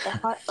 because the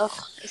hard,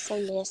 ugh, it's so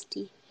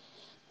nasty.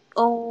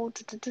 Oh,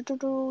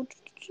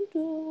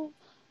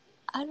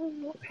 I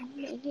don't know. I'm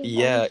an Indian. The only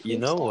Yeah, you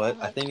foods know that I what?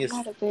 like. I'm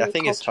not a I very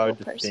think it's cultural hard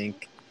to person.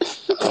 think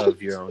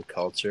of your own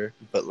culture,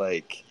 but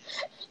like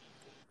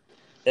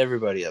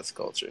everybody has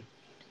culture.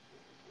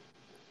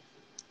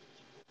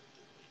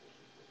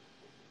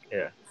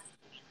 Yeah.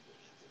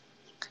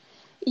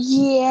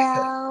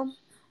 Yeah,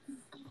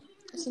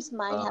 It's just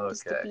mine Oh,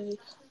 happens to okay. be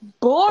I'm sure.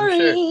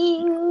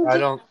 boring. I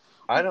don't.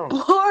 I don't.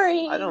 I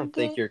Boring don't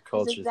think your is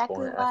culture's exactly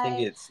boring. I think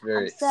why it's I'm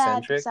very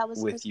sad because eccentric I was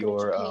with supposed to go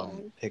to your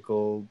Japan.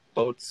 pickle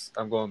boats.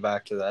 I'm going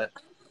back to that.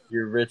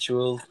 Your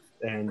rituals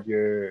and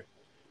your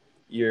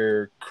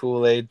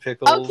Kool-Aid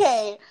pickles.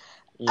 Okay.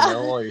 You know,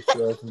 all your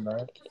shows and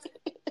that.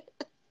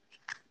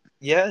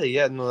 Yeah,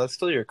 yeah. No, that's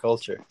still your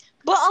culture.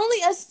 But only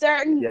a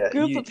certain Yeah,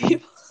 group of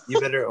people. you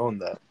better own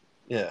that.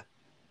 Yeah.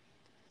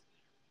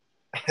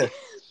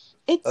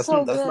 It's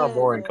so That's not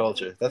boring good.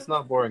 culture. That's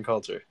not boring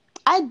culture.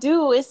 I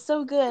do. It's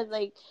so good.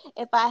 Like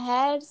if I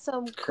had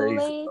some It's crazy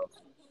Kool-Aid.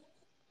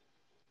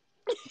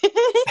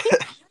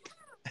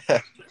 though.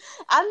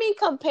 I mean,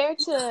 compared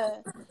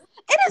to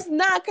it is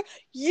not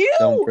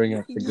Don't you. bring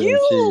up the grilled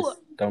You.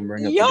 cheese. Don't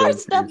bring up the Your grilled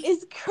stuff cheese.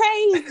 is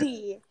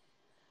crazy.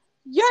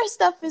 Your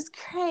stuff is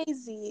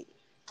crazy.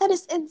 That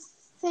is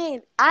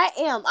insane.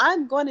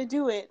 I'm going to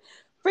do it.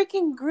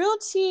 Freaking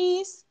grilled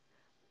cheese,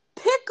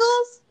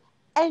 pickles,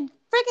 and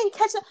freaking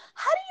ketchup.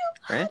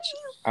 Ranch?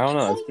 I don't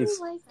know. How do It's you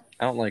just like?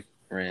 I don't like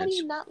How do ranch.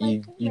 you not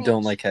like You don't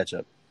ranch? like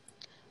ketchup.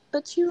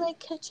 But you like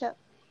ketchup.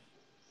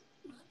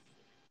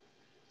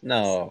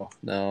 No,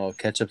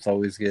 ketchup's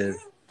always good.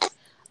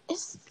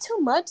 It's too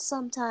much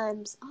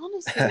sometimes,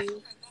 honestly.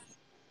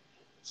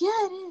 Yeah,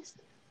 it is.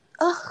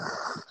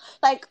 Ugh.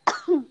 Like,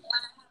 oh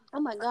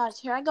my gosh,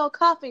 here I go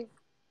coughing.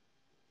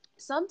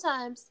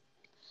 Sometimes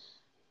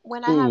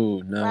when I have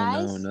Ooh, no,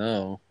 fries,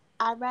 no.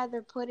 I'd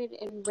rather put it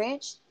in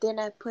ranch than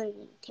I put it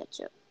in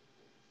ketchup.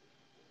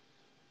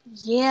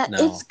 Yeah,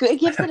 No. it's good. It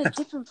gives it a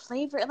different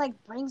flavor. It like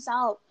brings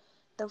out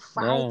the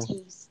fry No.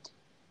 taste.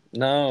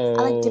 No.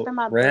 I like dipping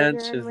my burger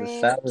Ranch in is a ranch.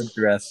 salad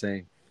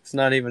dressing. It's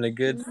not even a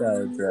good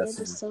salad It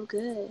dressing. is so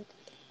good.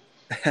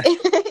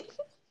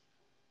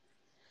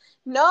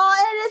 No,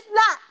 it is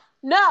not.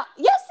 No,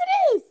 yes,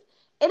 it is.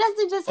 It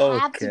doesn't just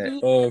have to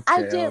be.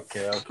 I dip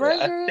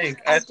burgers.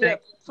 I I think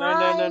dip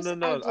fries.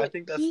 I I dip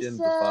think that's the end of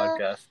the pizza.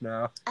 podcast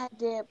now. I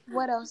dip.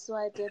 What else do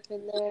I dip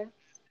in there?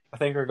 I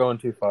think we're going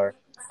too far.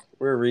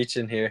 We're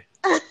reaching here.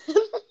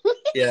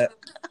 Yeah.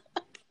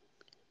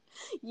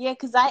 Yeah,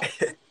 cause I.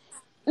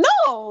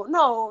 No.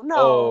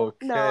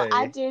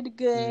 I Okay. did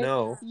good.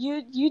 No.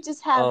 You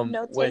just have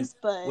no taste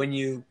buds. When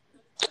you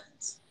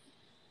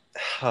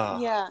Yeah.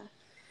 Yeah,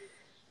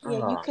 you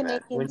oh man,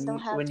 Canadians don't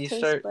have when you taste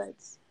start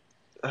buds.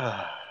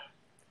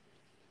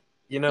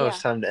 you know Yeah,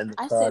 it's time to end the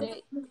I said pod.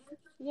 it.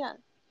 Yeah.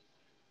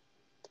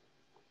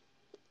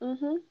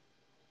 Mhm.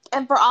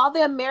 And for all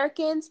the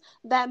Americans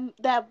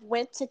that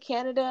went to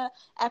Canada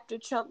after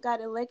Trump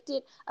got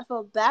elected, I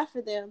feel bad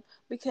for them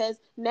because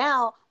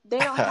now they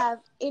don't have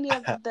any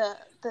of the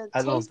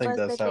I don't taste think buds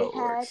that's that how they it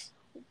had works.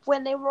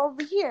 when they were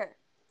over here.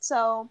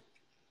 So,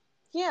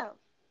 yeah.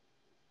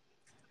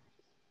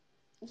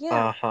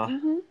 Yeah. Uh-huh.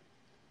 Mhm.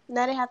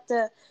 Now they have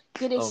to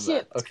get it Oh man.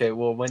 shipped Okay,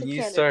 well when to you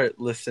Canada. start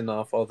listing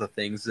off all the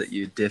things that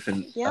you dip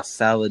in a Yep.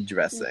 salad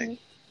dressing Mhm.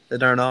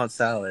 that are not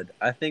salad,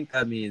 I think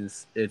that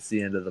means it's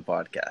the end of the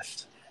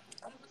podcast.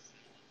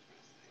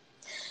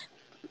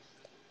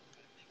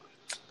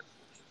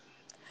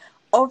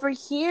 Over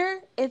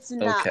here, it's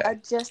not Okay.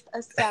 just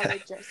a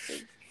salad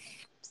dressing.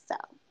 So,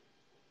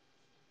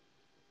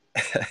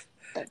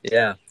 thank you.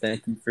 Yeah,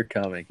 thank you for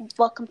coming.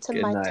 Welcome to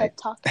Good my night. TED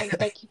Talk, and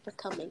thank you for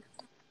coming.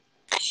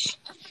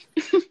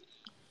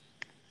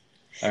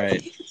 All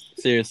right.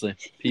 Seriously.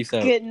 Peace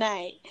out. Good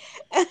night.